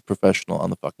very nice professional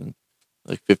on the fucking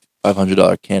like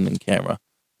 $500 Canon camera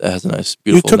that has a nice,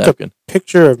 beautiful you took napkin. A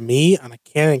picture of me on a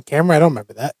Canon camera? I don't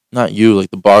remember that. Not you,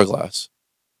 like the bar glass.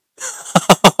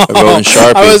 I wrote in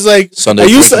Sharpie. I was like, Sunday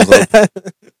drinking club.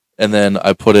 And then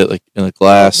I put it like in a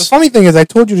glass. The funny thing is, I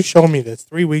told you to show me this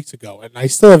 3 weeks ago, and I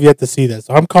still have yet to see this.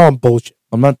 So I'm calling bullshit.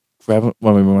 I'm not grabbing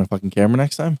my fucking camera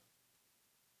next time.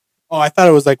 Oh, I thought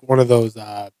it was like one of those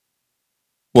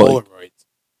Polaroids.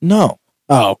 No.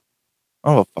 Oh. I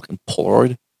don't have a fucking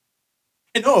Polaroid.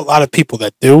 I know a lot of people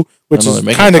that do, which is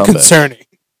kind of concerning.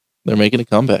 They're making a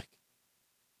comeback.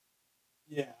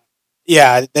 Yeah.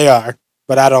 Yeah, they are.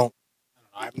 But I don't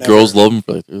know. Girls love them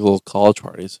for like their little college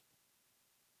parties.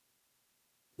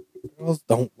 Girls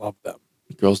don't love them.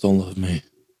 Girls don't love me.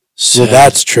 Well,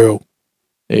 that's true.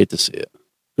 I hate to see it.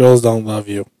 Girls don't love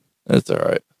you. That's all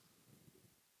right.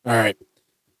 All right.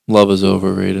 Love is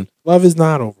overrated. Love is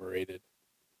not overrated.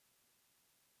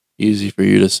 Easy for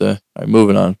you to say. All right,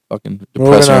 moving on. Fucking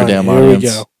depressing our damn audience.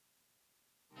 Here we go.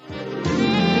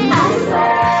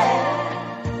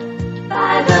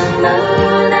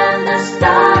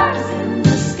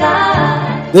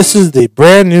 This is the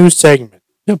brand new segment.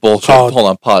 Yeah, bullshit. Hold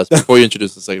on, pause. Before you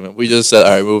introduce the segment, we just said,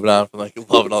 all right, moving on from like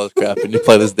love and all this crap, and you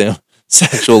play this damn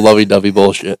sexual lovey-dovey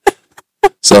bullshit.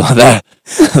 So that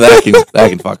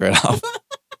can fuck right off.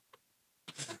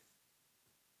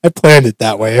 I planned it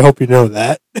that way. I hope you know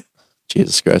that.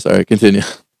 Jesus Christ. All right, continue.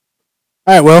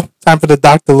 All right, well, time for the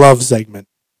Dr. Love segment.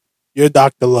 You're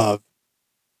Dr. Love.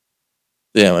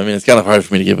 Damn, I mean, it's kind of hard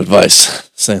for me to give advice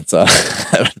since I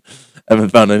haven't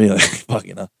found any like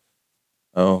fucking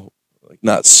like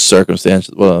not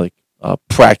circumstances, well, like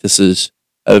practices.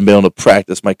 I haven't been able to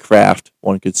practice my craft,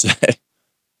 one could say,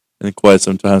 in quite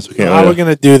some time. So how we're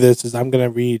gonna do this is I'm gonna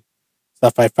read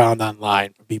stuff I found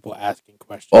online from people asking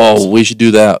questions. Oh, we should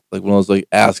do that, like one of those like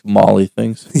Ask Molly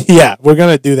things. Yeah, we're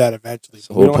gonna do that eventually.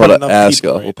 So we'll put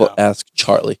Ask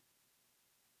Charlie.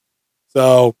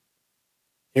 So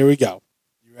here we go.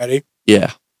 You ready?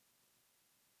 Yeah.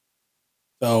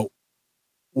 So,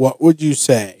 what would you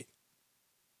say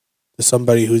to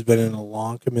somebody who's been in a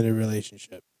long committed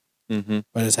relationship,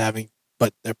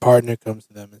 but their partner comes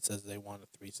to them and says they want a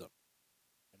threesome?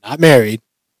 They're not married.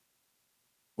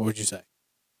 What would you say?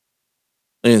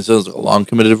 I mean, it says a long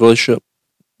committed relationship.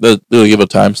 They'll give a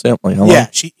timestamp, like how long? Yeah,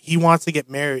 he wants to get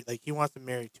married. Like he wants to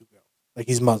marry 2 girls. Like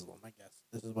he's Muslim, I guess.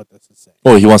 This is what this is saying.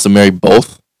 Oh, he wants to marry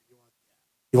both.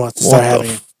 He wants to start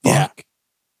having. Yeah.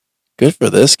 Good for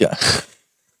this guy.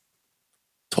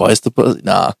 Twice the pussy.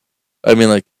 Nah. I mean,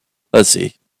 like, let's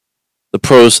see. The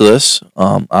pros to this,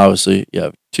 obviously, you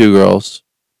have 2 girls.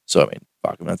 So, I mean,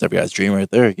 fuck, that's every guy's dream right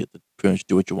there. You get to pretty much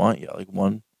do what you want. Yeah, like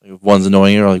if one's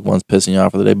annoying you or like one's pissing you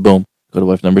off for the day, boom, go to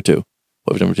wife number 2.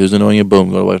 Wife number 2 is annoying you, boom,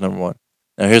 go to wife number 1.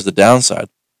 Now, here's the downside.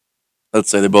 Let's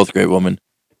say they're both great women.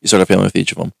 You start a family with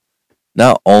each of them.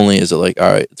 Not only is it like,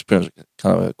 all right, it's pretty much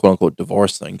kind of a quote unquote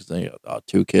divorce thing because then you got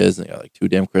 2 kids and you got like 2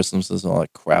 damn Christmases and all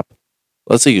that crap.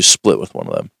 Let's say you split with one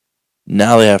of them.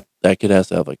 Now that kid has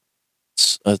to have like,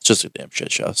 it's just a damn shit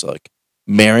show. So like,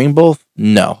 marrying both?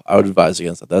 No, I would advise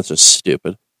against that. That's just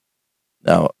stupid.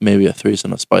 Now maybe a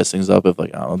threesome to spice things up if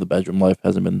like I don't know the bedroom life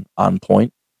hasn't been on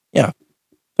point. Yeah,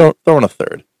 throw in a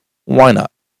third. Why not?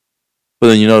 But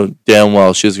then you know damn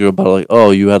well she's going about like, oh,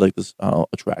 you had like this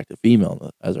attractive female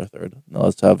as our third. Now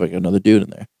let's have like another dude in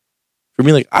there. For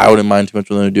me, like I wouldn't mind too much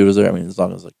when another dude was there. I mean, as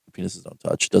long as like the penises don't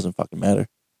touch, it doesn't fucking matter.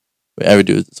 But every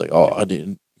dude, it's like, oh, I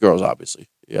need girls, obviously.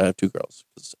 Yeah, I have 2 girls.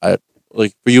 Cause I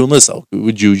like for you and Lisa, who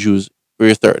would you choose for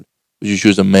your third? Would you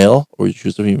choose a male or would you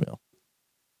choose a female?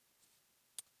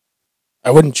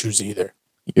 I wouldn't choose either.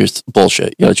 You're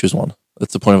bullshit. You gotta choose one.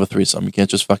 That's the point of a threesome. You can't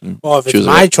just fucking. Well, if it's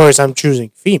my choice, I'm choosing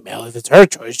female. If it's her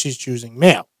choice, she's choosing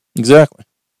male. Exactly.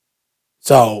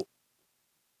 So,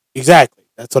 exactly.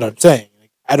 That's what I'm saying.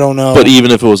 Like, I don't know. But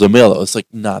even if it was a male, though, it's like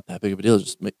not that big of a deal.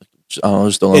 Just make, I don't know,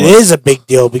 just don't. It is a big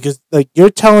deal because, like, you're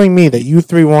telling me that you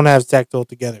three won't have sex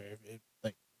altogether.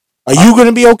 Like, are you going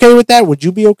to be okay with that? Would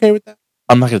you be okay with that?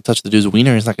 I'm not gonna touch the dude's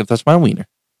wiener. He's not gonna touch my wiener.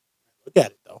 Look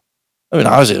at it though. I mean,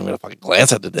 obviously, I'm gonna fucking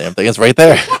glance at the damn thing. It's right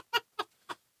there.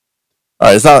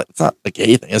 It's not a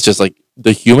gay thing. It's just like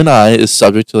the human eye is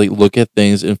subject to like look at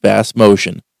things in fast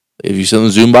motion. If you see them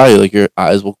zoom by you, like your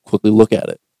eyes will quickly look at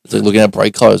it. It's like looking at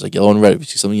bright colors, like yellow and red. If you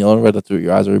see something yellow and red, that's what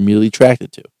your eyes are immediately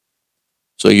attracted to.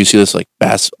 So you see this like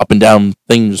fast up and down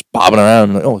thing just bobbing around.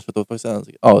 And like, oh, what the fuck is that?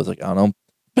 Like, oh, it's like, I don't know,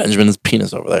 Benjamin's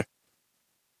penis over there.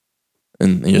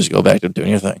 And you just go back to doing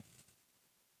your thing.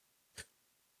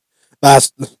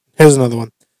 Here's another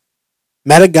one.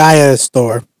 Met a guy at a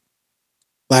store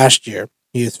last year.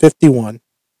 He is 51.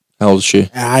 How old is she?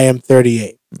 And I am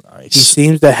 38. Nice. He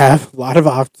seems to have a lot of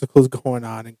obstacles going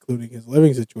on, including his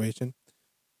living situation,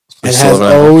 and has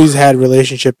always had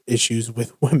relationship issues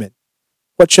with women.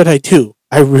 What should I do?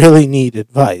 I really need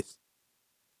advice.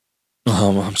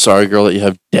 I'm sorry, girl, that you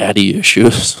have daddy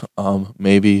issues.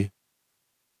 Maybe,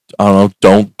 I don't know,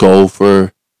 don't go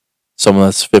for someone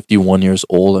that's 51 years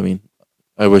old. I mean,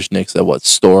 I wish Nick said what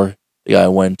store the guy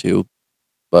went to,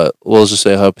 but we'll just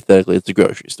say hypothetically it's a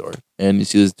grocery store. And you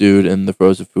see this dude in the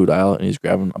frozen food aisle and he's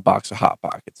grabbing a box of Hot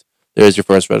Pockets. There's your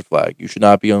first red flag. You should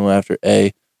not be going after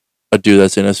a dude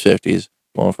that's in his 50s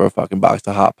going for a fucking box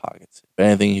of Hot Pockets. If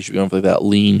anything, he should be going for like that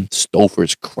lean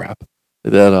Stouffer's crap.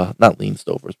 Like that, not lean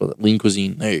Stouffer's, but lean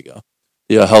cuisine. There you go.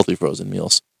 The healthy frozen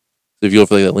meals. So if you go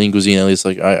for like that lean cuisine, at least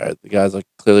like, all right, the guy's like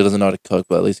clearly doesn't know how to cook,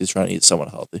 but at least he's trying to eat somewhat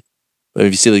healthy. But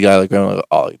if you see the guy like grabbing like,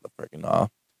 oh, like the freaking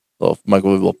little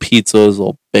microwavable pizzas,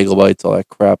 little bagel bites, all that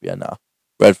crap, yeah, no,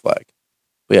 red flag.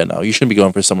 But yeah, no, you shouldn't be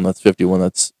going for someone that's 51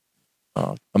 that's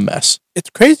a mess. It's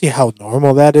crazy how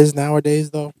normal that is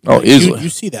nowadays, though. Oh, like, easily. You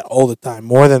see that all the time,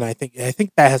 more than I think. I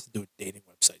think that has to do with dating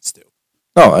websites too.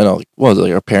 No, I know. Like, what was it,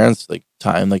 like our parents' like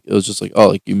time? Like it was just like, oh,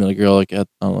 like you met a girl like at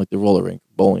like the roller rink,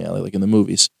 bowling alley, like in the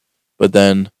movies. But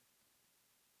then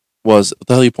what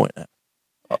the hell are you pointing at?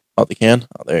 Oh, the can?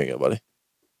 Oh, there you go, buddy. I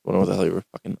wonder what the hell you were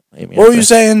fucking aiming at. What were you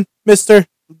saying, Mister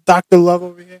Dr. Love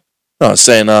over here? No, I was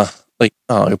saying like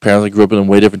your parents like grew up in a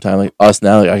way different time. Like us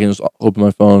now, like I can just open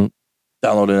my phone,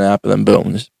 download an app, and then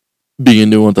boom, just begin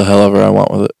doing what the hell ever I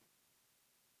want with it.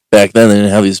 Back then, they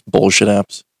didn't have these bullshit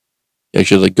apps. You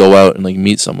actually like go out and like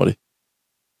meet somebody.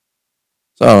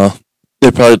 So I don't know.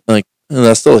 They probably like, and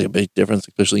that's still like a big difference,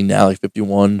 especially now, like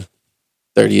 51,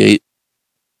 38.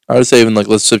 I would say even like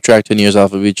let's subtract 10 years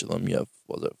off of each of them. You have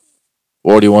what was it,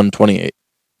 41, 28.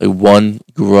 Like one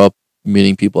grew up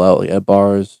meeting people out like at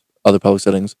bars, other public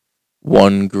settings.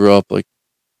 One grew up like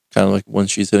kind of like when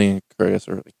she's hitting her, I guess,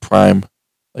 or like prime.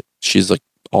 Like she's like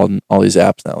on all these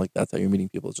apps now. Like that's how you're meeting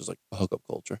people. It's just like a hookup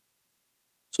culture.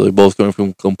 So they're both coming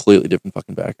from completely different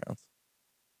fucking backgrounds.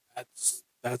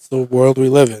 That's the world we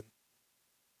live in.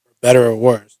 For better or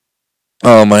worse.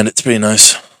 Oh, man, it's pretty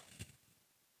nice.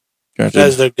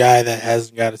 Says the guy that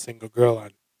hasn't got a single girl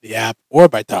on the app or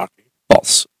by talking.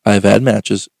 False. I've had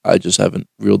matches. I just haven't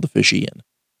reeled the fishy in.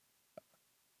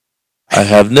 I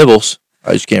have nibbles.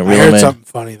 I just can't reel them in. I heard something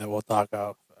funny that we'll talk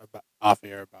about off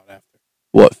air about after.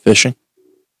 What, fishing?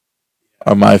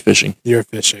 Or am I fishing? You're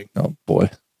fishing. Oh, boy.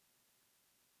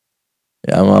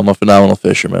 Yeah, I'm a phenomenal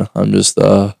fisherman. I'm just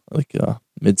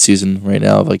mid-season right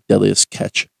now of like deadliest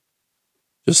catch.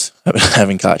 Just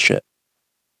haven't caught shit.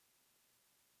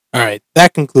 All right,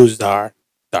 that concludes our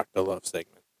Dr. Love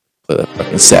segment. Play that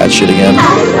fucking sad shit again.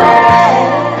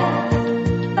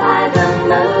 By the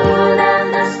moon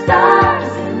and the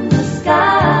stars in the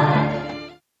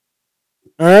sky.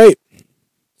 All right,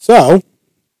 so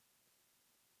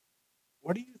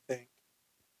what do you think?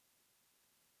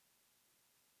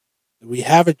 Do we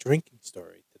have a drinking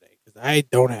story today? Because I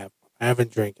don't have one. I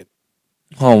haven't drinking.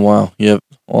 Oh wow, yep.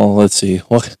 Well, let's see.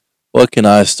 What can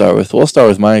I start with? We'll start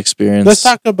with my experience. Let's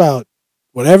talk about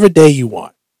whatever day you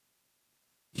want.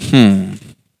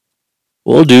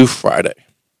 We'll do Friday.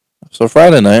 So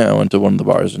Friday night, I went to one of the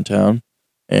bars in town,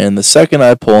 and the second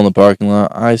I pull in the parking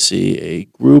lot, I see a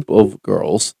group of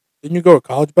girls. Didn't you go with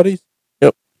college buddies?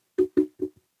 Yep.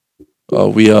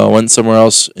 We went somewhere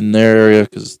else in their area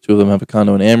because two of them have a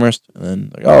condo in Amherst, and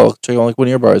then like, oh, check out like one of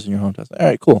your bars in your hometown. All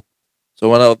right, cool. So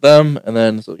I went out with them, and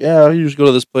then so yeah, you just go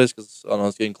to this place because I don't know,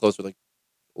 it's getting closer, like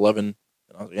 11. And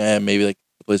I was like, yeah, maybe like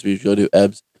the place we usually go to,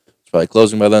 Ebbs. It's probably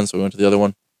closing by then, so we went to the other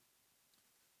one.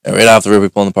 And right after we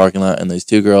pull in the parking lot, and these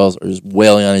two girls are just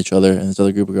wailing on each other, and this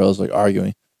other group of girls like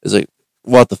arguing. It's like,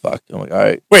 what the fuck? I'm like, all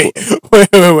right, wait.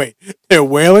 They're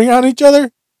wailing on each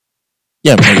other.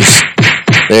 yeah, man, just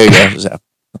there you go. Just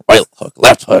right hook,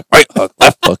 left hook, right hook,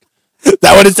 left hook.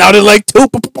 That what it sounded like too.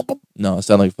 No, it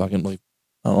sounded like fucking like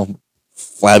I don't know,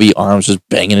 flabby arms just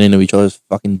banging into each other's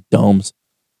fucking domes.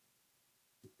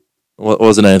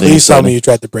 Wasn't anything. Please tell exciting. me you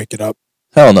tried to break it up.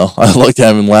 Hell no. I looked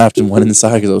at him and laughed and went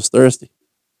inside because I was thirsty.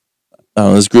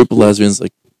 This group of lesbians,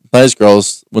 like nice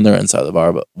girls when they're inside the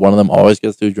bar, but one of them always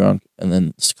gets too drunk and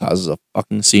then just causes a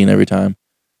fucking scene every time.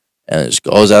 And it just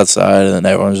goes outside and then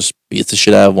everyone just beats the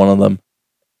shit out of one of them.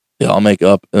 They all make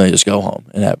up and they just go home.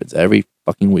 It happens every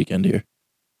fucking weekend here.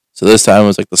 So this time it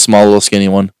was like the small little skinny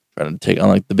one trying to take on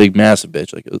like the big massive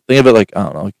bitch. Like think of it like I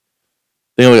don't know.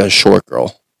 Think of it like a short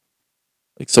girl.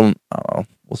 Like some I don't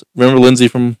know. Remember Lindsay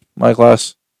from my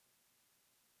class?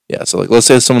 Yeah, so like let's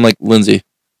say someone like Lindsay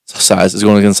size is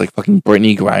going against like fucking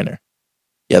Brittany Griner.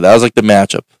 Yeah, that was like the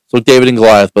matchup. So David and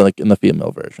Goliath, but like in the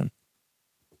female version.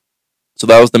 So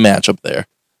that was the matchup there.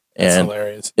 That's And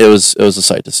hilarious. it was a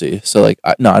sight to see. So like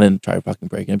I didn't try fucking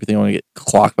breaking everything. I want to get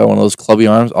clocked by one of those clubby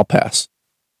arms, I'll pass.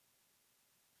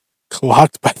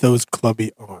 Clocked by those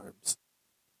clubby arms.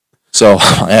 So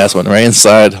my ass went right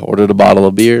inside, ordered a bottle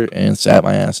of beer, and sat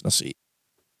my ass in a seat.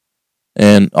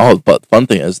 And but the fun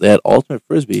thing is they had Ultimate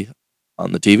Frisbee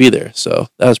on the TV there, so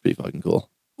that was pretty fucking cool.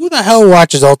 Who the hell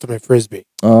watches Ultimate Frisbee?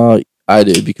 I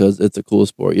did because it's a cool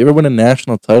sport. You ever win a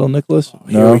national title, Nicholas? Oh,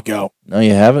 here we go. No,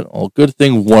 you haven't? Well, good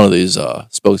thing one of these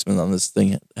spokesmen on this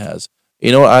thing has.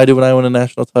 You know what I do when I win a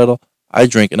national title? I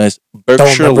drink a nice Don't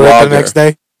Berkshire remember it Lager. the next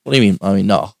day? What do you mean? I mean,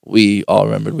 no. We all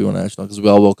remembered we won a national because we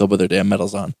all woke up with our damn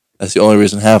medals on. That's the only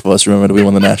reason half of us remembered we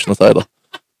won the national title.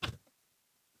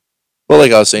 But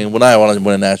like I was saying, when I want to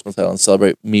win a national title and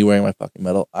celebrate me wearing my fucking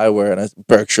medal, I wear a nice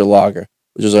Berkshire Lager,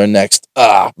 which is our next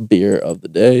beer of the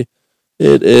day.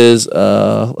 It is,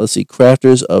 let's see,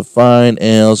 Crafters of Fine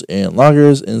Ales and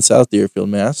Lagers in South Deerfield,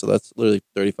 Mass. So that's literally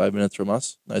 35 minutes from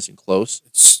us. Nice and close.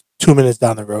 It's 2 minutes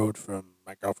down the road from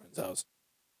my girlfriend's house.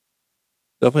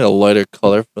 Definitely a lighter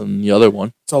color from the other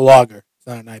one. It's a lager. It's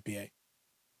not an IPA.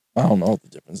 I don't know what the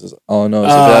difference is. All I know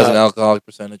is if it has an alcoholic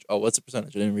percentage. Oh, what's the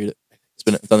percentage? I didn't read it.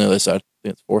 It's on the other side. I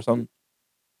think it's 4 something.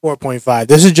 4.5.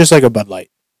 This is just like a Bud Light.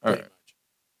 All pretty right. much.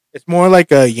 It's more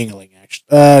like a Yingling,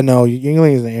 actually. No,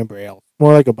 Yingling is an amber ale. It's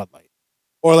more like a Bud Light.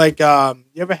 Or like,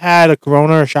 you ever had a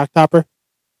Corona or a Shock Topper?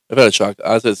 I've had a shock.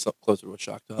 I said it's closer to a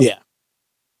shock top. Yeah.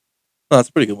 No, that's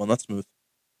a pretty good one. That's smooth.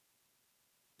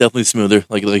 Definitely smoother.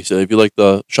 Like you said, if you like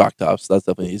the shock tops, that's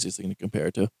definitely the easiest thing to compare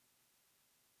it to.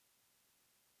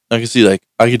 I can see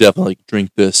I could definitely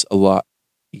drink this a lot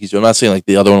easier. I'm not saying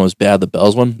the other one was bad, the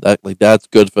Bell's one. That's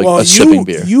good for a sipping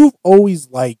beer. You've always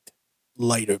liked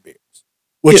lighter beers,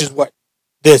 which is what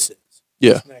this is.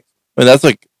 Yeah. This next I mean that's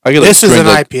I could this is drink,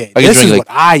 an IPA. I could This drink is what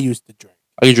I used to drink.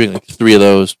 I could drink 3 of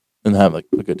those and have a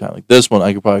good time. Like this one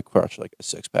I could probably crush a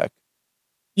 6-pack.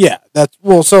 Yeah, those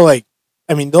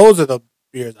are the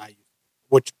beers I use.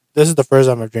 Which this is the first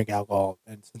time I've drank alcohol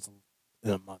in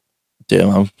a month. Damn,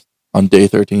 I'm on day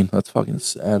 13. That's fucking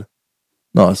sad.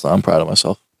 No, it's not. I'm proud of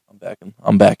myself.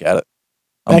 I'm back at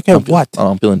it. What?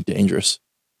 I'm feeling dangerous.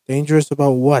 Dangerous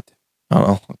about what? I don't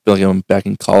know. I feel like I'm back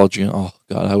in college again. Oh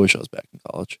God, I wish I was back in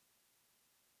college.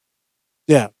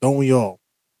 Yeah, don't we all?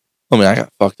 I mean, I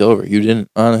got fucked over. You didn't?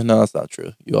 No, that's not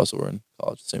true. You also were in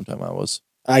college at the same time I was.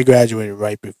 I graduated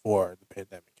right before the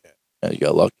pandemic hit. Yeah, you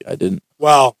got lucky. I didn't.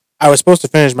 Well, I was supposed to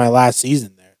finish my last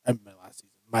season there.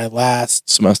 My last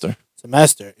Semester.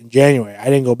 in January. I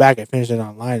didn't go back. I finished it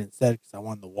online instead because I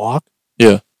wanted to walk.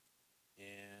 Yeah.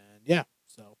 And yeah,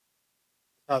 so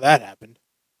how that happened.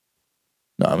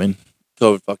 No, I mean,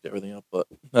 COVID fucked everything up, but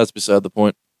that's beside the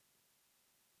point.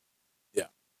 Yeah,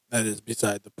 that is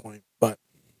beside the point. But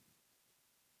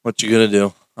What you gonna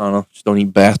do? I don't know. Just don't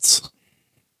eat bats.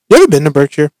 you ever been to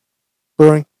Berkshire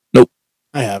Brewing? Nope.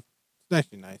 I have. It's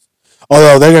actually nice.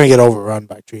 Although they're gonna get overrun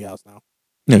by Treehouse now.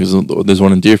 Yeah, because there's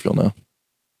one in Deerfield now.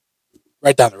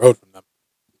 Right down the road from them.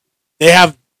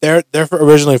 They're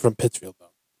originally from Pittsfield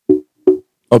though.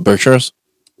 Oh, Berkshire's?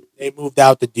 They moved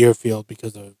out to Deerfield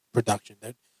because of production.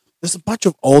 There's a bunch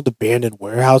of old abandoned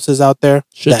warehouses out there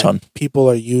Shit that ton. people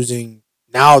are using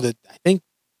now. That I think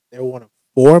they're one of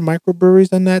 4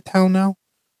 microbreweries in that town now,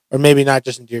 or maybe not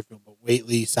just in Deerfield, but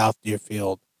Whately, South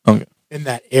Deerfield, Okay. in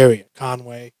that area,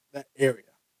 Conway, that area.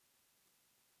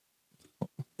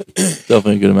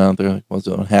 Definitely a good amount there. What's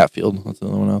the other one? Hatfield. What's the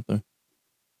other one out there?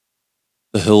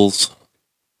 The Hills.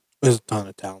 There's a ton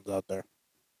of towns out there.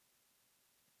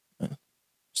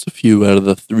 Just a few out of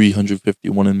the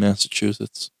 351 in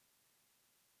Massachusetts.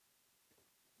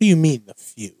 What do you mean the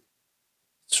few?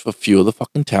 Just a few of the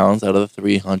fucking towns out of the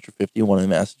 351 in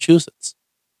Massachusetts.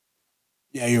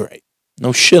 Yeah, you're right.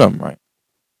 No shit, I'm right.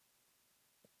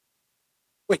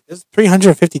 Wait, there's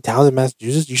 350,000 in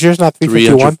Massachusetts. You sure it's not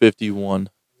 351? 351.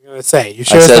 I'm gonna say you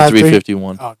sure I it's said not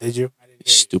 351. Oh, did you? I didn't hear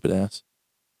you. Stupid ass.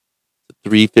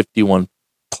 351.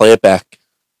 Play it back.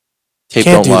 Tape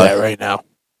Can't don't do lie. that right now.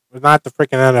 We're not the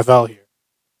freaking NFL here.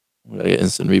 We gotta get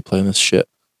instant replay in this shit.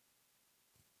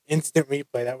 Instant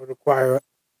replay that would require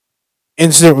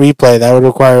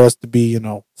us to be,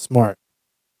 smart.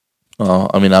 Oh,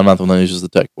 I mean, I'm not the one that uses the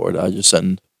tech board. I just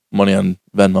send money on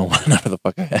Venmo whenever the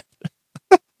fuck I have.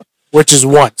 Which is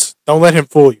once. Don't let him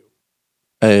fool you.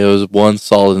 Hey, it was one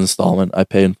solid installment. I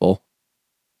pay in full.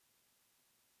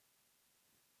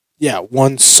 Yeah,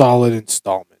 one solid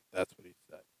installment. That's what he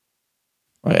said.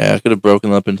 Oh, yeah, I could have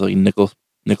broken up into like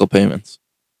nickel payments.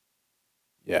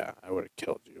 Yeah, I would have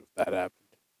killed you if that happened.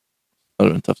 That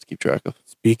would have been tough to keep track of.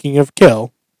 Speaking of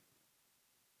kill,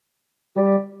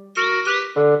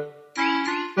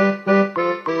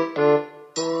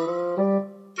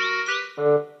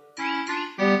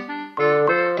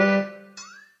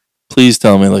 Please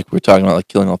tell me like we're talking about like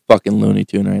killing a fucking Looney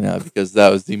Tune right now because that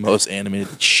was the most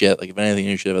animated shit. Like if anything,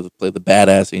 you should have played the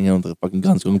badass, the fucking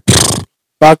guns going.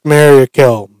 fuck, marry, or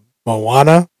kill.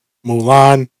 Moana,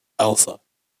 Mulan, Elsa.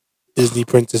 Disney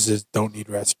princesses don't need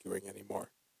rescuing anymore.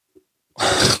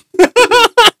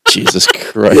 Jesus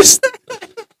Christ.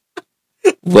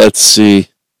 Let's see.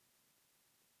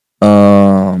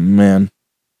 Oh man,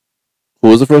 who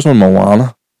was the first one?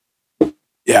 Moana.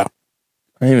 Yeah.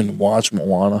 I didn't even watch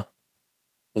Moana.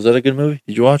 Was that a good movie?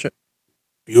 Did you watch it?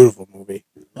 Beautiful movie.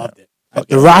 Loved it. Fuck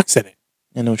The yeah. Rock's in it.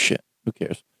 Yeah, no shit. Who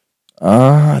cares?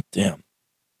 Damn.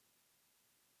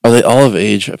 Are they all of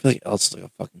age? I feel like Elsa's like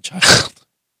a fucking child.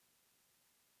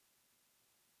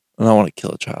 I don't want to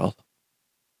kill a child.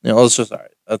 It's just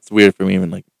alright. That's weird for me even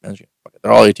like mentioning. Fuck it.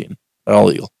 They're all 18. They're all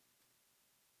legal.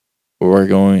 We're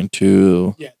going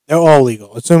to Yeah, they're all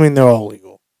legal. Assuming they're all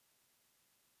legal.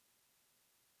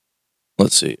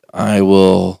 let's see. I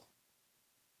will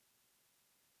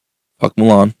fuck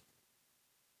Mulan.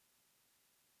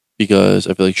 Because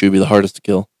I feel like she would be the hardest to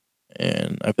kill.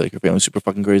 And I feel like her family's super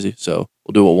fucking crazy. So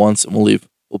we'll do it once and we'll leave.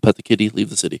 We'll pet the kitty, leave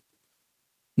the city.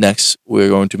 Next, we're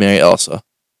going to marry Elsa.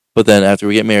 But then after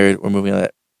we get married, we're moving to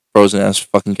that frozen ass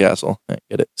fucking castle. Hey,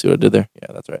 get it? See what I did there?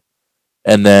 Yeah, that's right.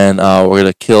 And then we're going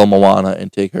to kill Moana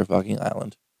and take her fucking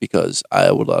island. Because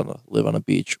I would want to live on a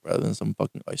beach rather than some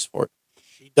fucking ice fort.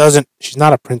 She's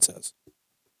not a princess.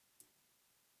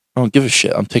 I don't give a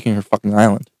shit. I'm taking her fucking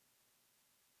island.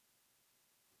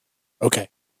 Okay.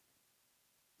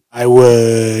 I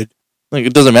would. Like,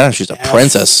 it doesn't matter if she's a F-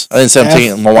 princess. I didn't say I'm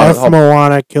taking Moana. Moana.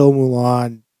 Moana, kill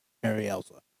Mulan, marry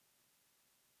Elsa.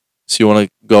 So you want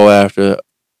to go after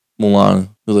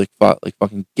Mulan, who like fought like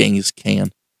fucking Genghis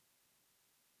Khan.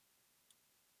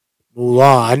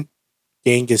 Mulan,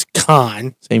 Genghis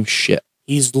Khan. Same shit.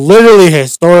 He's literally a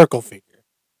historical figure.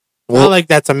 Well, Not like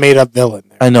that's a made up villain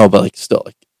there. I know, but like still,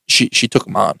 like she took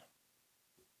him on.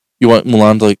 You want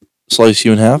Mulan to like slice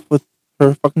you in half with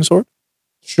her fucking sword?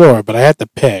 Sure, but I have to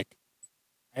pick.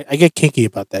 I get kinky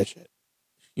about that shit.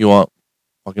 You want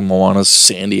fucking Moana's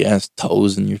sandy ass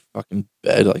toes in your fucking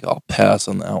bed? Like I'll pass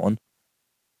on that one.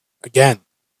 Again,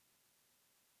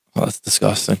 Oh, that's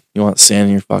disgusting. You want sand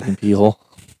in your fucking pee hole?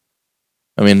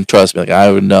 I mean, trust me, like I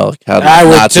would know like, how I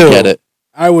would not too. to get it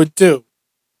I would too.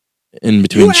 in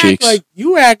between cheeks.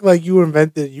 You act like you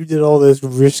did all this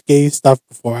risque stuff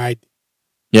before I did.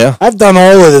 Yeah, I've done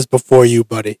all of this before you,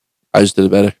 buddy. I just did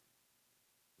it better.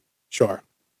 Sure.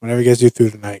 Whatever gets you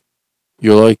through tonight.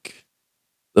 You're like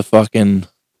the fucking,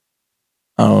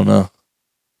 I don't know.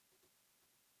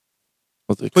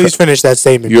 Please finish that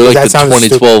statement. You're like that the sounds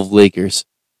 2012 Lakers.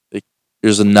 Like,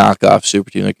 there's a knockoff super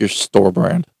team, like your store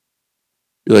brand.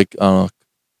 You're like, I don't know,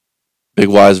 Big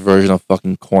Y's version of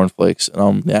fucking cornflakes, and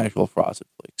I'm the actual frosted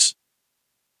flakes.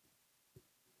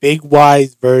 Big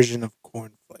Y's version of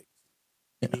cornflakes.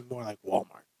 Yeah. You mean more like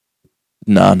Walmart.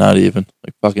 Nah, not even.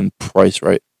 Like fucking Price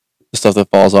Right. The stuff that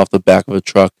falls off the back of a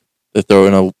truck. They throw it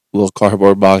in a little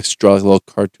cardboard box, draw like a little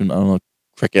cartoon, I don't know,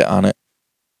 cricket on it.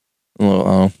 A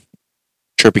little,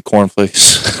 chirpy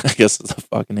cornflakes, I guess is the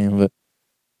fucking name of it.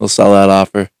 They'll sell that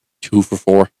offer 2 for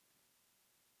 $4.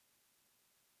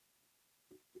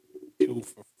 2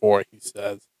 for $4, he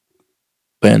says.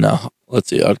 But no, let's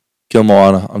see. I'll kill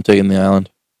Moana. I'm taking the island.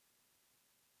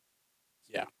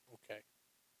 Yeah, okay.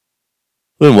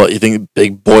 Then what, you think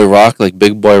Big Boy Rock? Like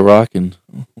Big Boy Rock? And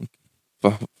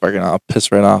fucking I'll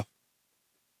piss right off.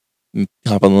 And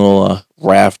hop on a little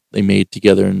raft they made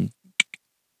together and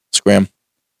scram.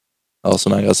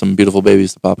 Also, I got some beautiful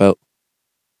babies to pop out.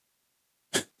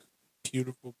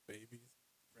 Beautiful babies.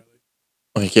 Really?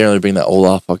 Oh, you can't really bring that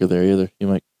Olaf fucker there either. You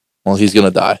might. Well, he's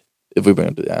gonna die if we bring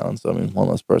him to the island. So I mean, one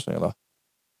less person gonna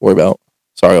worry about.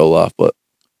 Sorry, Olaf, but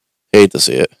hate to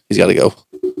see it. He's got to go.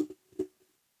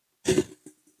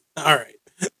 All right.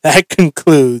 That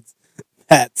concludes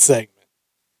that segment.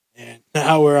 And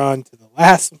now we're on to the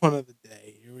last one of the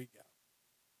day. Here we go.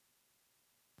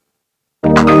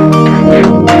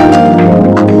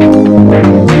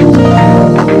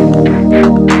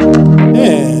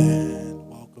 And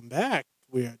welcome back.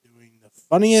 We are doing the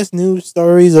funniest news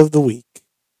stories of the week.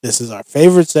 This is our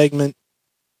favorite segment.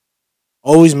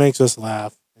 Always makes us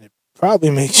laugh, and it probably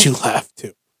makes you laugh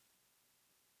too.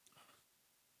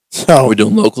 So Are we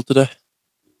doing local today?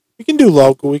 we can do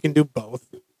local. We can do both.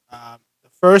 The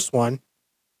first one,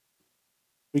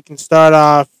 we can start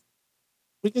off.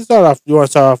 We can start off. Do you want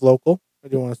to start off local, or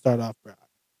do you want to start off broad?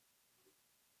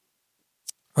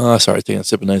 Sorry, taking a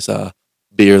sip of nice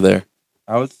beer there.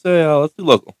 I would say let's do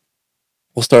local.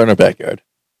 We'll start in our backyard.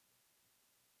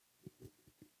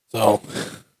 So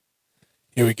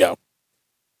here we go.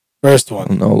 First I one.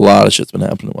 don't know, a lot of shit's been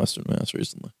happening in Western Mass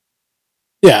recently.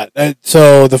 Yeah.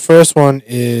 So the first one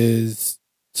is.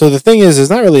 So the thing is, there's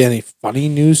not really any funny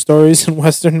news stories in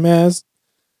Western Mass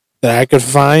that I could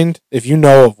find. If you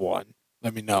know of one,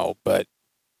 let me know. But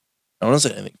I don't want to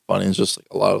say anything funny. It's just like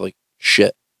a lot of like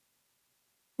shit.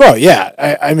 well,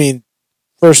 yeah. I mean,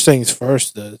 first things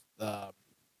first. The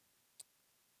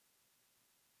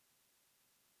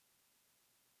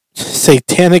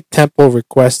Satanic Temple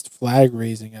requests flag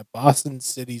raising at Boston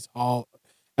City's Hall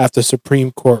after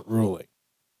Supreme Court ruling.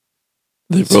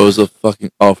 They rose a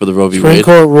fucking for the Roe v. Supreme Wade.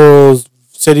 Court rules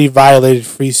city violated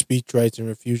free speech rights in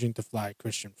refusing to fly a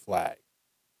Christian flag.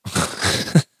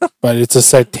 But it's a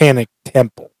satanic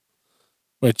temple,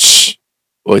 which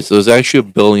Wait, so there's actually a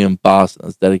building in Boston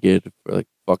that's dedicated for like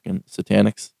fucking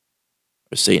satanics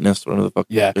or Satanists, whatever the fuck.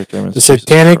 Yeah. their term is. the Jesus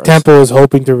Satanic Christ. Temple is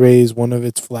hoping to raise one of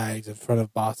its flags in front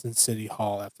of Boston City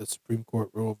Hall after the Supreme Court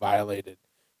rule violated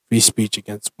free speech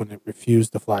against when it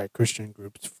refused to fly a Christian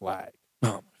group's flag.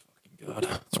 Oh my fucking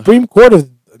god. Supreme Court of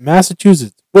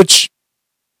Massachusetts, which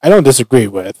I don't disagree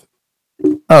with.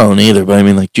 I don't either, but I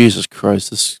mean, like, Jesus Christ,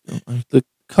 the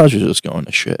country's just going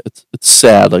to shit. It's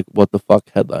sad, like what the fuck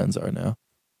headlines are now.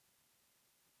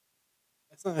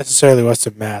 That's not necessarily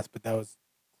Western Mass, but that was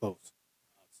close.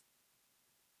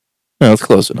 No, it's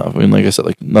close enough. I mean, like I said,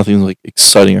 like nothing's like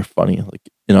exciting or funny like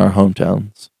in our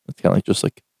hometowns. It's kind of like just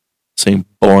like same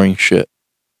boring shit.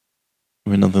 I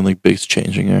mean, nothing like big's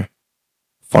changing there.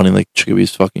 Funny like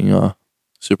Chickabee's fucking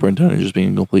superintendent just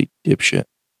being a complete dipshit.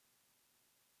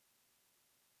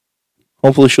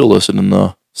 Hopefully she'll listen in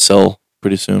the cell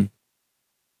pretty soon.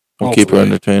 We'll keep her Hopefully.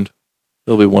 entertained.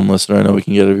 There'll be one listener I know we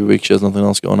can get every week. She has nothing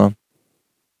else going on.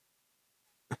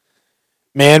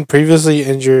 Man previously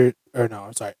injured, or no,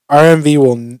 I'm sorry.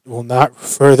 RMV will not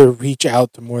further reach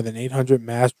out to more than 800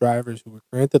 mass drivers who were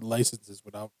granted licenses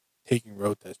without taking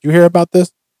road tests. You hear about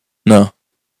this? No.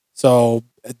 So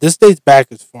this dates back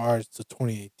as far as to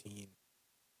 2018.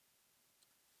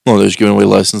 Well, they're just giving away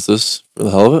licenses for the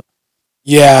hell of it.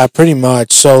 Yeah, pretty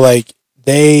much. So like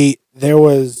there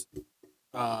was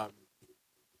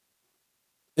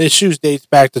issues dates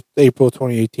back to April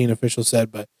 2018, officials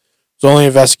said, but it was only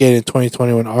investigated in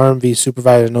 2020 when RMV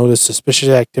supervisor noticed suspicious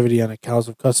activity on accounts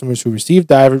of customers who received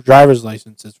driver's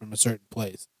licenses from a certain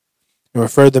place and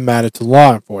referred the matter to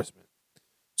law enforcement.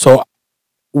 So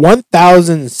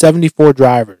 1,074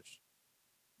 drivers,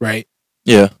 right,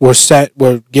 Yeah.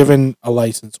 were given a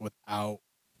license without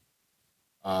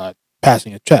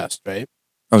passing a test, right?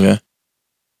 Okay.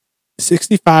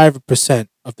 65%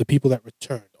 of the people that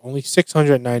returned, only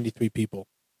 693 people,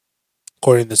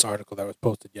 according to this article that was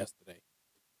posted yesterday,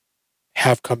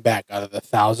 have come back out of the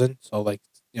 1,000. So,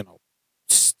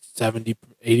 70,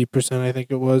 80%, I think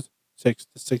it was,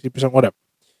 60%, whatever.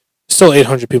 Still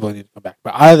 800 people that need to come back.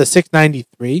 But out of the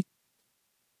 693,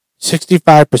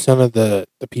 65% of the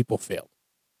people failed.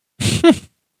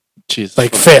 Jesus.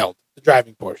 Failed the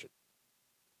driving portion.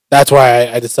 That's why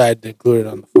I decided to include it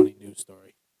on the funny news story.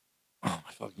 Oh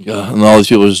my fucking god! And all these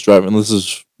people are just driving.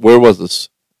 Where was this?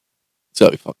 It's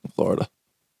gotta be fucking Florida.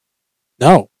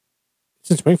 No, it's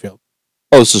in Springfield.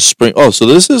 Oh, this is spring. Oh, so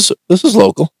this is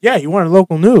local. Yeah, you wanted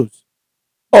local news.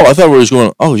 Oh, I thought we were just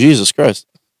going. Oh, Jesus Christ!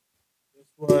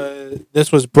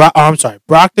 This was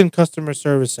Brockton Customer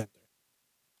Service Center,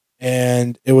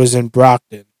 and it was in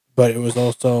Brockton, but it was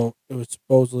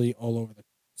supposedly all over the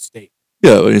state.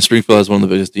 Yeah, I mean Springfield has one of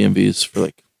the biggest DMVs for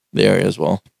like the area as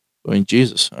well. I mean,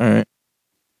 Jesus. All right.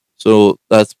 So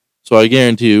I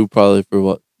guarantee you probably for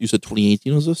what you said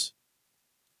 2018 was this.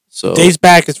 So Days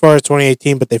back as far as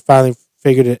 2018, but they finally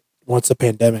figured it once the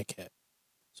pandemic hit.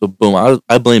 So boom,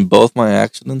 I blame both my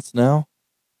accidents now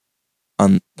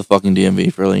on the fucking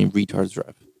DMV for letting retards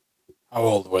drive. How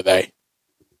old were they?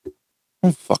 I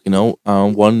don't fucking know.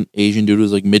 One Asian dude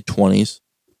was like mid-20s,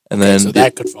 and Okay, then so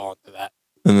that could fall into that.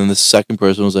 and then the second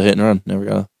person was a hit and run.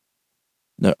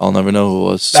 I'll never know who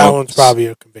it was. That one's probably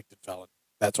a convicted felon.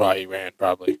 That's why he ran,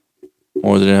 probably.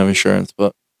 Or they didn't have insurance.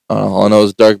 But all I know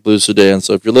is dark blue sedan.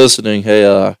 So if you're listening,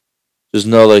 hey, just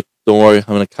know, like, don't worry,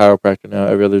 I'm in a chiropractor now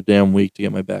every other damn week to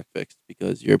get my back fixed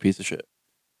because you're a piece of shit.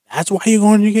 That's why you're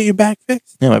going to get your back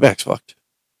fixed? Yeah, my back's fucked.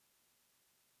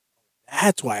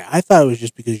 That's why. I thought it was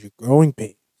just because you're growing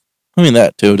pains. I mean,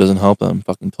 that too doesn't help that I'm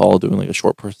fucking tall doing like a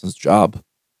short person's job.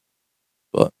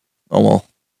 But, oh well.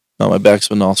 No, my back's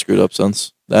been all screwed up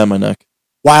since. That and my neck.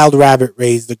 Wild Rabbit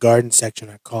raised the garden section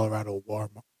at Colorado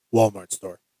Walmart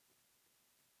store.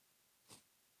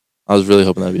 I was really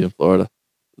hoping that'd be in Florida.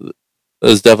 It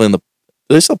was definitely in the.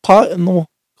 Do they sell pot in the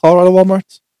Colorado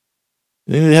Walmarts?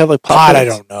 You think they have like pot Pot, I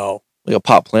plants? don't know. Like a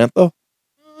pot plant though?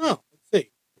 I don't know. Let's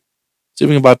see. See if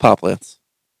we can buy pot plants.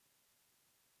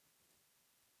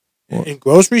 Well- In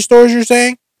grocery stores, you're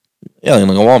saying? Yeah, like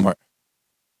a Walmart.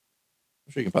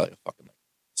 I'm sure you can buy like a fucking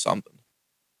something.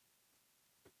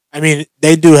 I mean,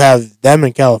 they do have, them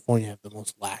in California have the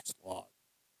most lax laws.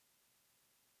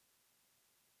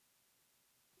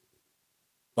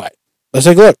 But let's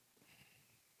take a look.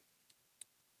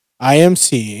 I am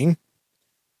seeing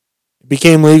it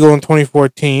became legal in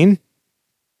 2014.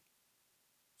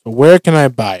 So where can I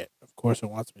buy it? Of course, it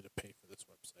wants me to pay for this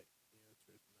website.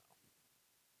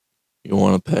 You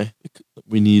want to pay?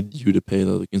 We need you to pay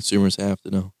though. The consumers have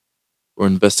to know. We're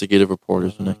investigative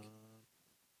reporters, Nick.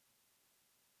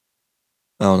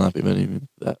 I'll not be many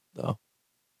for that though.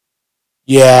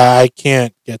 Yeah, I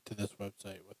can't get to this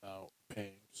website without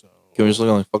paying. So Can we just look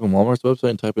on like fucking Walmart's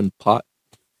website and type in pot?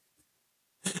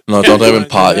 No, Yeah, don't you type in wanna do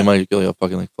pot. that? You might get like a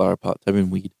fucking like flower pot. Type in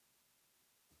weed.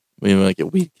 We might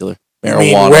get weed killer. You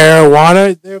mean Marijuana.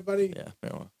 marijuana there, buddy? Yeah,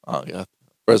 marijuana. Oh yeah.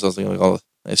 First I was thinking like all the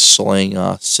nice slang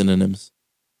synonyms.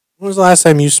 When was the last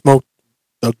time you smoked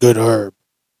a good herb?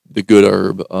 The good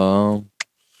herb. Oh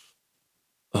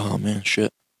man,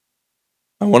 shit.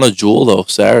 I want a jewel though,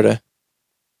 Saturday.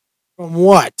 From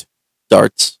what?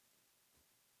 Darts.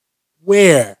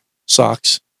 Where?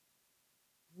 Socks.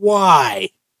 Why?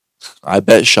 I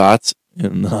bet shots,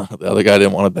 and the other guy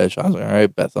didn't want to bet shots. I was like, all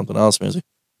right, bet something else. Man, he's like,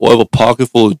 well, I have a pocket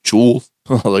full of jewels.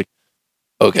 I was like,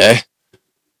 okay.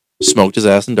 Smoked his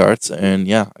ass in darts, and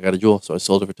yeah, I got a jewel, so I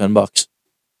sold it for $10.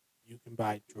 You can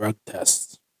buy drug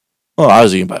tests. Oh, I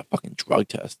was even buy a fucking drug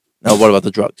test. Now, what about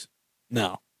the drugs?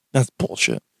 No, That's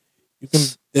bullshit. you can.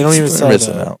 They don't even They're sell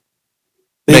missing the. out.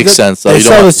 They Makes do- sense though. They You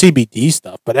don't sell want, the CBD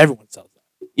stuff, but everyone sells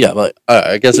that. yeah, but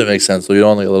I guess it makes sense. So you don't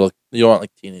want like a little. You don't want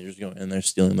like teenagers going in there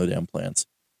stealing the damn plants.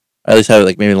 At least have it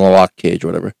like maybe in a locked cage or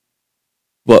whatever.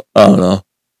 But I don't know.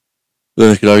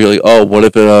 Then they could argue like, oh, what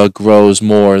if it grows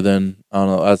more than I don't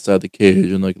know outside the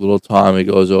cage, and like little Tommy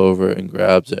goes over and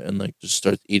grabs it and like just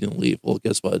starts eating the leaf. Well,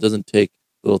 guess what? It doesn't take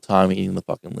little Tommy eating the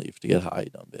fucking leaf to get high,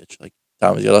 you dumb bitch. Like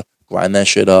Tommy's gotta grind that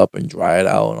shit up and dry it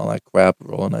out and all that crap.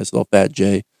 Roll a nice little fat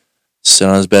J, sit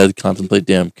on his bed, contemplate.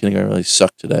 Damn, kindergarten really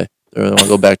sucked today. Do I really want to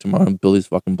go back tomorrow and build these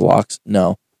fucking blocks?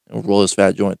 No. And roll his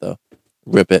fat joint though.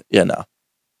 Rip it. Yeah, no.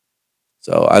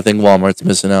 So I think Walmart's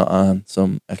missing out on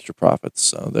some extra profits.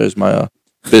 So there's my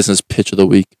business pitch of the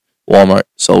week. Walmart,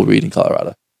 sell weed in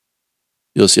Colorado.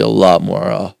 You'll see a lot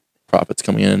more profits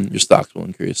coming in. Your stocks will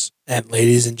increase. And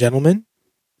ladies and gentlemen,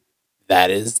 that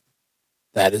is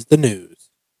the news.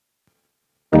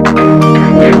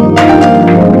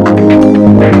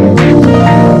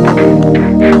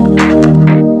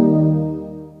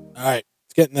 All right,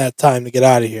 it's getting that time to get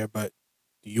out of here. But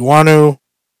do you want to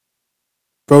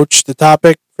approach the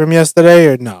topic from yesterday,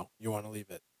 or no? You want to leave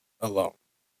it alone?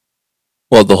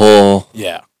 Well, the whole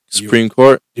Yeah. Supreme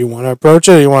Court, Do you want to approach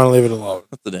it, or you want to leave it alone?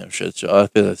 that's the damn shit show. I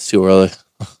feel that's too early.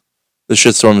 The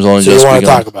shitstorm is only So just you want to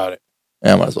begun. talk about it?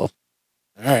 Yeah, might as well.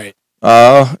 All right.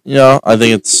 I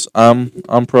think it's I'm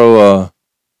pro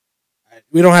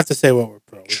We don't have to say what we're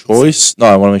pro. We can say- choice. No,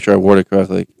 I want to make sure I word it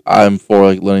correctly. I'm for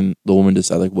like letting the woman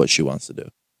decide like what she wants to do.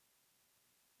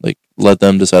 Like let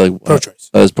them decide like Pro-choice.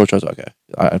 That is pro-choice. Okay,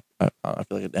 I feel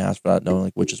like it has for not knowing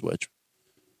like which is which.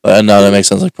 But now that makes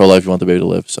sense. Like pro-life, you want the baby to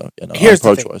live. So I'm Here's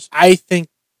the thing. pro-choice.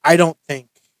 I don't think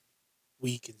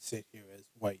we can sit here as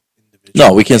white individuals.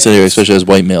 No, we can't sit here, males. especially as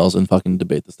white males, and fucking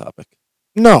debate this topic.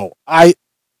 No, I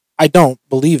don't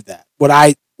believe that. What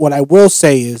I will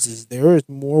say is there is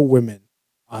more women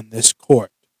on this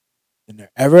court than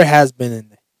there ever has been in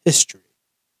the history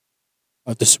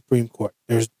of the Supreme Court.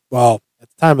 At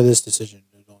the time of this decision,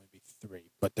 there's only be 3,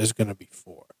 but there's going to be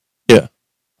 4. Yeah.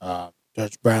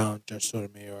 Judge Brown, Judge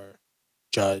Sotomayor,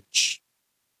 Judge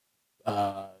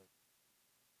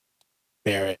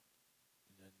Barrett,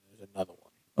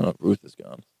 I don't know if Ruth is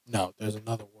gone. No, there's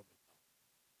another woman.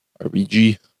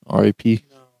 RBG, RIP.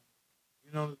 No,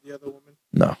 you know the other woman.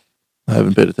 No, I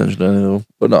haven't paid attention to any of them.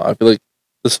 But no, I feel like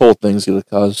this whole thing's gonna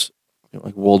cause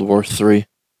like World War III.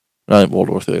 Not World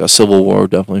War III, like a civil war,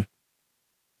 definitely.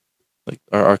 Like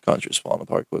our country's falling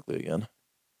apart quickly again.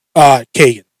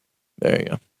 Kagan, There you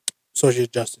go.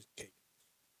 Associate Justice Kagan.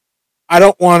 I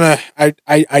don't want to.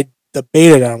 I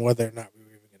debated on whether or not we were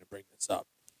even going to bring this up.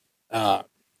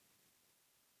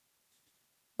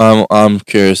 I'm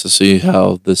curious to see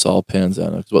how this all pans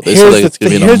out. 'Cause what they said, like, it's gonna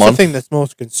be in a Here's the month. thing that's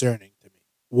most concerning to me.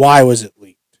 Why was it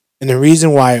leaked? And the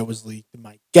reason why it was leaked,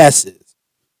 my guess is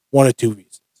one or two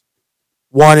reasons.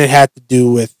 One, it had to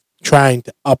do with trying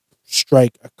to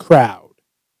upstrike a crowd.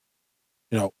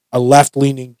 You know, a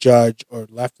left-leaning judge or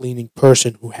left-leaning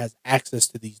person who has access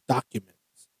to these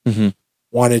documents Mhm.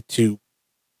 wanted to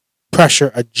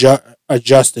pressure a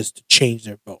justice to change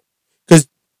their vote. Because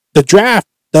the draft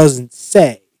doesn't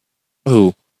say.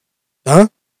 Who? Huh?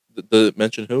 The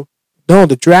mention who? No,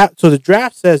 the draft. So the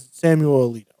draft says Samuel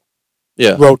Alito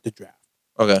Yeah. wrote the draft,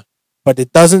 Okay. but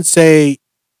it doesn't say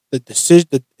the decision.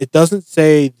 It doesn't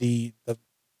say the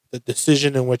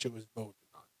decision in which it was voted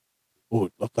on. Ooh,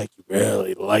 it looked like you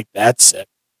really like that set.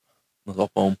 That's all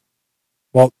foam.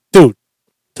 Well, dude,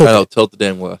 I know. Tilt the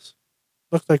damn glass.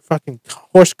 looks like fucking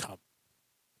horse cum.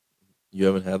 You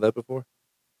haven't had that before?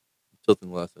 Tilting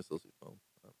glass, I still see foam.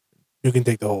 You can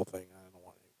take the whole thing. I don't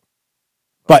want it.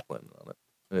 I'm But- planning on it.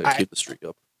 I gotta keep the streak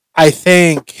up. I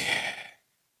think.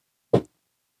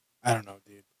 I don't know,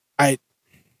 dude.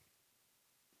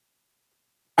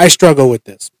 I struggle with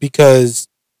this because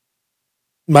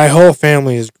my whole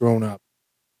family has grown up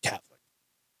Catholic.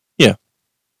 Yeah.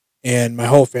 And my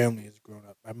whole family has grown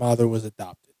up. My mother was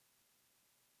adopted.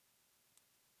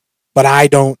 But I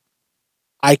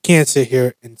can't sit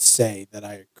here and say that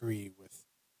I agree with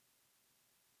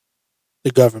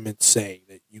the government saying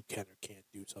that you can or can't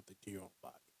do something to your own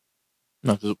body.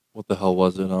 No, because what the hell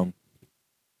was it? I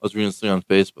was reading this thing on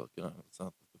Facebook. You know, it's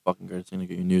not the fucking greatest thing to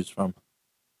get your news from.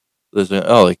 There's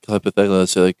like hypothetically,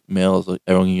 let's say like males, like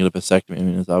everyone can get a vasectomy. I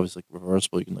mean, it's obviously like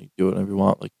reversible. You can like do it whenever you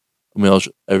want. Like a male,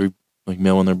 every like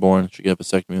male when they're born should get a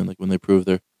vasectomy, and like when they prove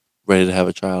they're ready to have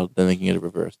a child, then they can get it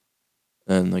reversed.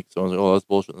 And like someone's like, "Oh, that's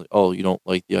bullshit." Like, "Oh, you don't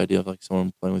like the idea of like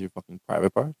someone playing with your fucking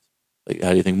private parts? Like,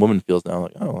 how do you think woman feels now?"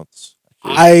 Like, "Oh, it's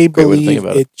actually I great way to think believe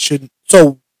about it shouldn't.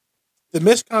 So the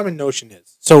miscommon notion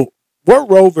is what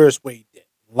Roe versus Wade did.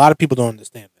 A lot of people don't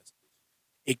understand this.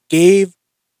 It gave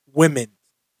women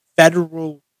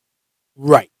federal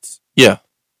rights Yeah,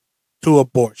 to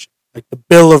abortion, like the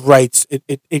Bill of Rights.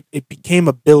 It became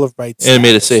a Bill of Rights, and it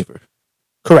made it status. safer.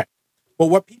 Correct. But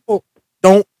what people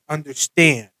don't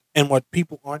understand, and what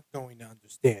people aren't going to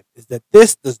understand, is that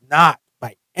this does not,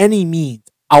 by any means,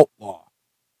 outlaw.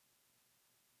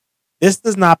 This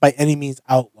does not, by any means,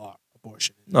 outlaw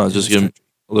abortion. No, it's in just this giving country.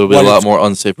 a little bit, What a lot it's- more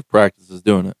unsafer practices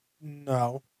doing it.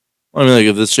 No. I mean, like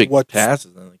if this shit What's-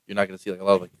 passes, then like you're not gonna see like a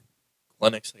lot of like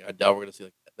clinics. Like I doubt we're gonna see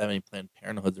like that many Planned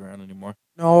Parenthoods around anymore.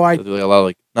 No, There'll be like a lot of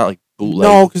like not like bootleg.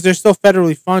 no, because they're still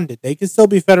federally funded. They can still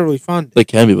be federally funded. They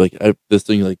can be but, like this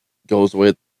thing like goes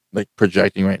with like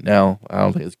projecting right now. I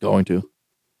don't think it's going to.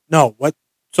 No, what?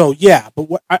 So yeah, but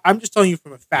what? I'm just telling you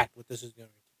from a fact what this is going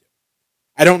to do.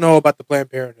 I don't know about the Planned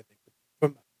Parenthood thing, but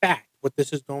from a fact, what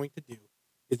this is going to do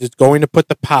is it's going to put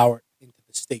the power into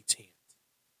the state's hands.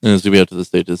 And it's gonna be up to the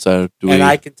state to decide. Do And we?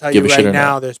 I can tell give you a shit right or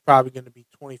now, not? there's probably going to be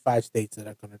 25 states that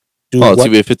are going to do Oh, it's what, gonna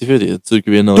be a 50-50. It's gonna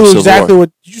be another do civil exactly war.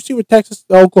 what. Did you see what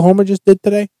Oklahoma just did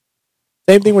today?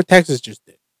 Same thing what Texas just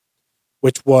did,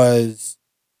 which was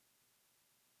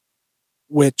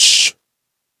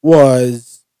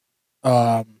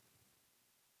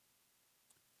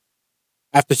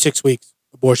after 6 weeks,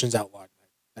 abortion's outlawed in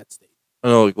that state. I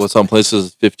know like what some places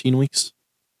is 15 weeks.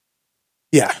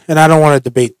 Yeah, and I don't want to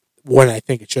debate when I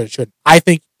think it should or shouldn't. I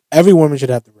think every woman should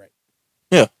have the right.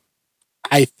 Yeah.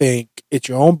 I think it's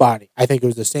your own body. I think it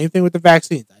was the same thing with the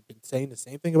vaccines. I've been saying the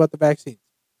same thing about the vaccines.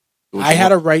 I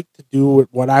had a right to do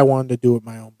what I wanted to do with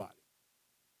my own body.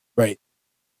 Right.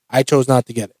 I chose not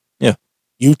to get it. Yeah.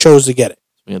 You chose to get it.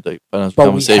 So we get the financial But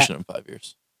we compensation in 5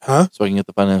 years. Huh? So I can get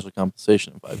the financial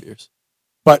compensation in 5 years.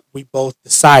 But we both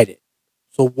decided.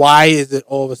 So why is it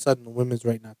all of a sudden the women's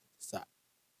right not to decide?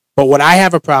 But what I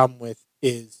have a problem with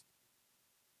is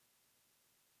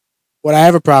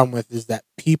that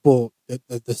people,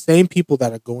 the same people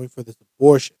that are going for this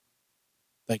abortion,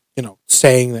 like,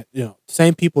 saying that, the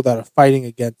same people that are fighting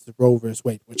against the Roe versus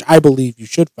Wade, which I believe you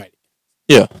should fight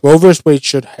against. Yeah. Roe versus Wade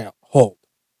should hold,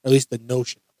 at least the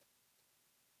notion of it.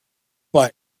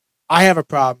 But I have a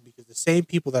problem because the same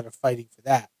people that are fighting for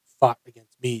that fought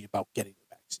against me about getting the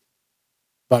vaccine.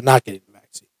 about not getting the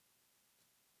vaccine.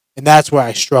 And that's where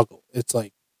I struggle. It's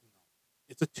like,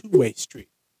 it's a two-way street.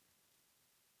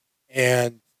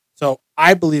 And so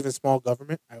I believe in small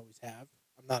government. I always have.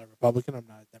 I'm not a Republican. I'm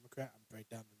not a Democrat. I'm right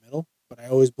down the middle. But I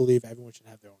always believe everyone should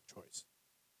have their own choice.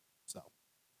 So,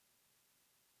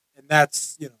 and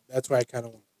that's why I kind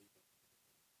of want to leave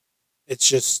it. It's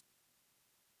just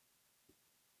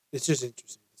interesting to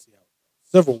see how it goes.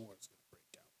 Civil war is going to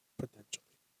break out potentially,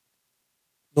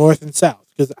 North and South.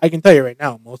 Because I can tell you right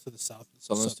now, most of the South,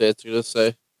 Southern states are going to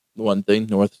say the one thing,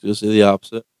 North is going to say the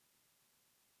opposite.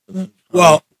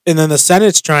 Well, and then the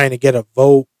Senate's trying to get a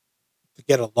vote to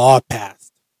get a law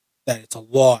passed that it's a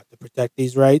law to protect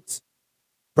these rights.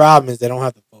 Problem is they don't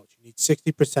have the votes. You need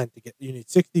 60% to get. You need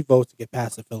 60 votes to get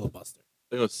past the filibuster. I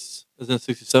think it was, isn't it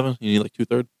 67? You need like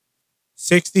 2/3.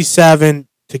 67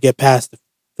 to get past the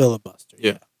filibuster.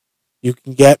 Yeah. You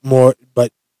can get more,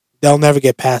 but they'll never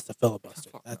get past the filibuster.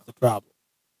 That's the problem.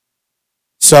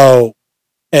 So,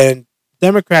 and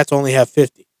Democrats only have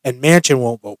 50, and Manchin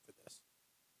won't vote for this.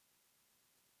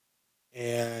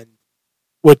 And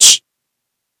which,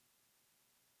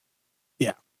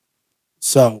 yeah.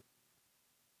 So,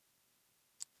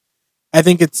 I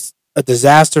think it's a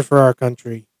disaster for our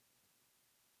country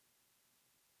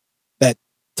that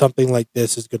something like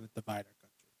this is going to divide our country.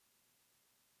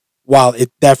 While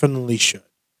it definitely should.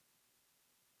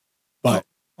 But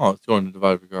Oh, it's going to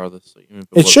divide regardless. Like, even if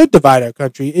it should divide our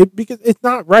country because it's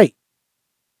not right.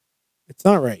 It's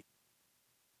not right.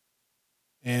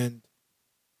 And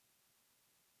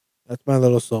that's my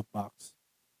little soapbox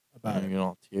about it. You're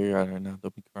all teary-eyed right now.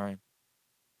 Don't be crying.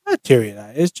 Not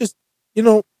teary-eyed. It's just,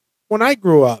 when I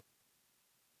grew up,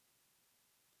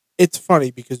 it's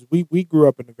funny because we grew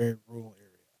up in a very rural area.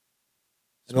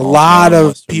 And a Small lot town, of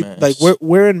Western people, Mass. like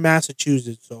we're in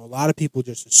Massachusetts, so a lot of people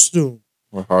just assume.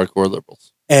 We're hardcore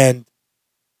liberals. And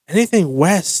anything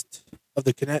west of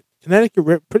the Connecticut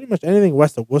River, pretty much anything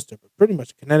west of Worcester, but pretty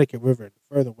much Connecticut River, and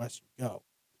the further west you go,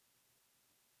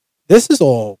 this is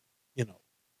all,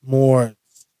 more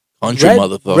Country red,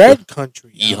 motherfucker. red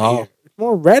country. Out Yeehaw. here. It's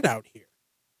more red out here.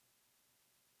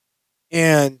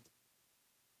 And,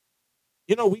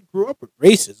 we grew up with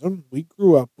racism. We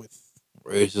grew up with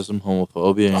Racism,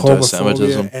 homophobia, homophobia,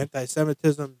 anti-Semitism.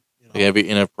 anti-Semitism. Like every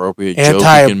inappropriate joke you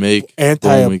can make.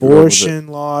 boom, we grew up with it. Anti-abortion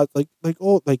laws, like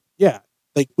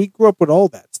we grew up with all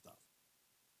that stuff.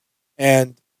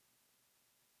 And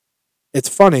it's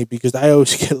funny because I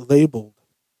always get labeled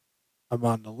I'm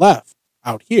on the left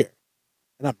out here,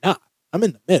 and I'm not. I'm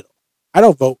in the middle. I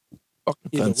don't vote Fucking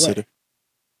either fence way. sitter.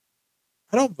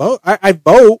 I don't vote. I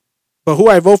vote, but who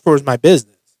I vote for is my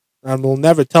business. I will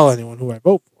never tell anyone who I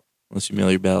vote for. Unless you mail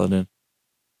your ballot in.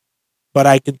 But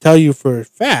I can tell you for a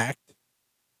fact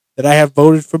that I have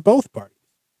voted for both parties.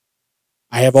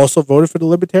 I have also voted for the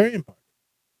Libertarian Party.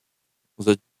 Was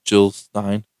it Jill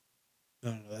Stein?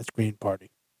 No, that's Green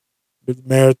Party.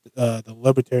 The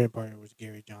Libertarian Party was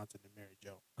Gary Johnson and Mary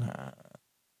Jo.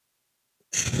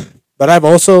 But I've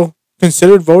also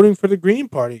considered voting for the Green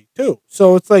Party too.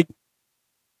 So it's like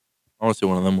I want to see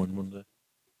one of them win one day.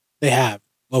 they have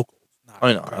locals. Not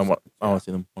I know. I presidents. want to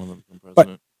see them. One of them become But-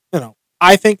 president.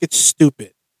 I think it's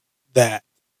stupid that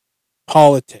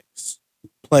politics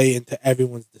play into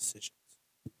everyone's decisions.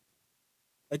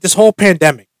 Like this whole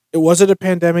pandemic. It wasn't a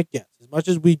pandemic, yes. As much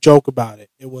as we joke about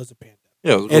it, it was a pandemic.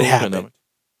 Yeah, it was a It global happened. pandemic.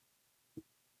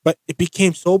 But it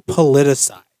became so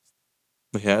politicized.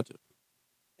 We had to.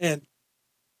 And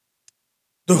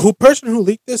the person who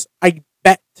leaked this, I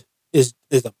bet, is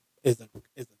a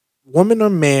woman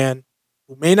or man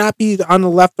who may not be on the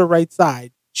left or right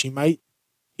side.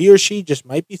 He or she just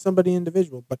might be somebody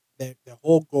individual, but their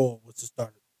whole goal was to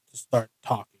start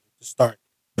talking, to start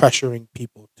pressuring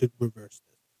people to reverse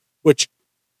this, which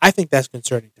I think that's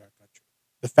concerning to our country.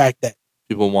 The fact that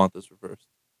People want this reversed.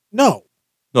 no,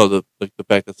 The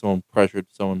fact that someone pressured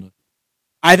someone to.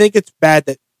 I think it's bad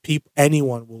that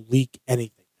anyone will leak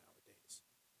anything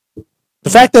nowadays. The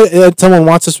fact that someone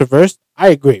wants this reversed, I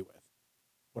agree with.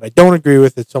 What I don't agree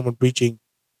with is someone breaching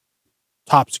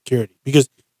top security. Because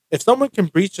if someone can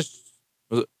breach this,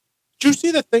 did you see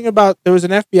the thing about there was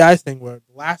an FBI thing where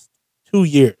the last 2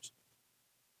 years,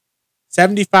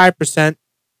 75%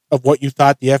 of what you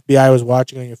thought the FBI was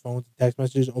watching on your phones and text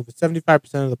messages, over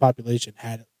 75% of the population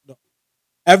had it.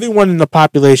 Everyone in the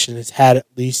population has had at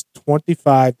least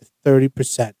 25 to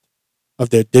 30% of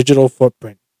their digital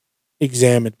footprint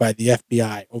examined by the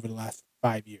FBI over the last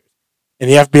 5 years. And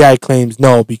the FBI claims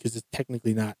no, because it's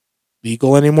technically not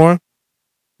legal anymore.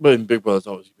 But in Big Brother's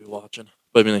always gonna be watching.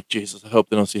 But I mean, like, Jesus, I hope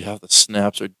they don't see half the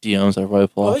snaps or DMs I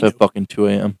rifle Oh, off they at do. fucking 2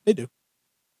 a.m. They do.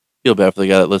 Feel bad for the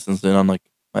guy that listens in on like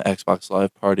my Xbox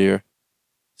Live party or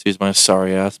sees my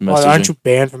sorry ass Oh, messaging. aren't you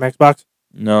banned from Xbox?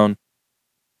 No,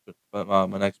 but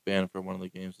my next ban for one of the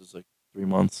games is like 3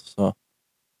 months, so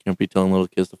can't be telling little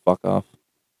kids to fuck off.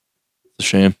 It's a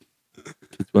shame.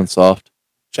 Kids went soft.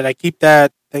 Should I keep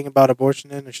that thing about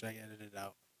abortion in, or should I edit it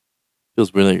out?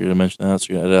 Feels weird that you're gonna mention that,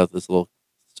 so you're gonna edit out this little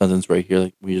sentence right here,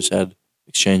 like we just had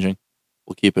exchanging.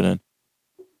 We'll keep it in.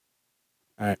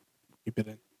 Keep it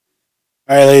in.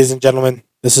 All right, ladies and gentlemen,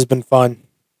 this has been fun.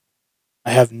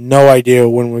 I have no idea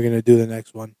when we're gonna do the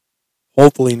next one.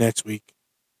 Hopefully next week.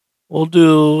 We'll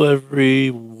do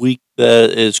every week that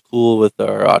is cool with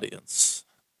our audience.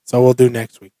 So we'll do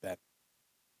next week then.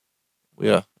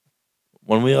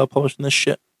 When we are publishing this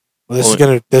shit. Well, this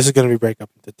is gonna be break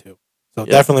up into 2. So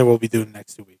Yeah. definitely we'll be doing the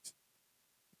next 2 weeks.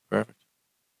 Perfect.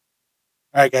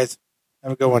 All right, guys.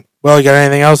 Have a good one. Well, you got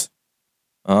anything else?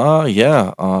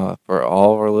 Yeah. For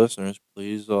all of our listeners,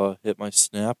 please hit my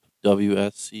Snap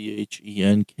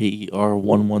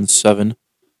WSCHENKER117.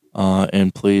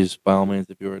 And please, by all means,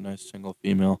 if you're a nice single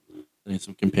female that needs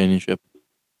some companionship,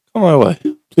 come my way.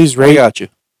 Please I rate. got you.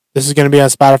 This is gonna be on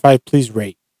Spotify. Please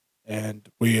rate. And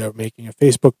we are making a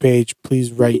Facebook page.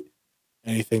 Please rate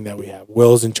anything that we have.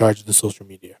 Will's in charge of the social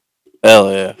media.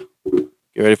 Hell yeah.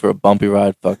 Get ready for a bumpy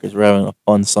ride, fuckers. We're having a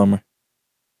fun summer.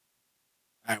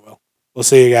 All right, Will. We'll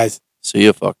see you guys. See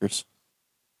you, fuckers.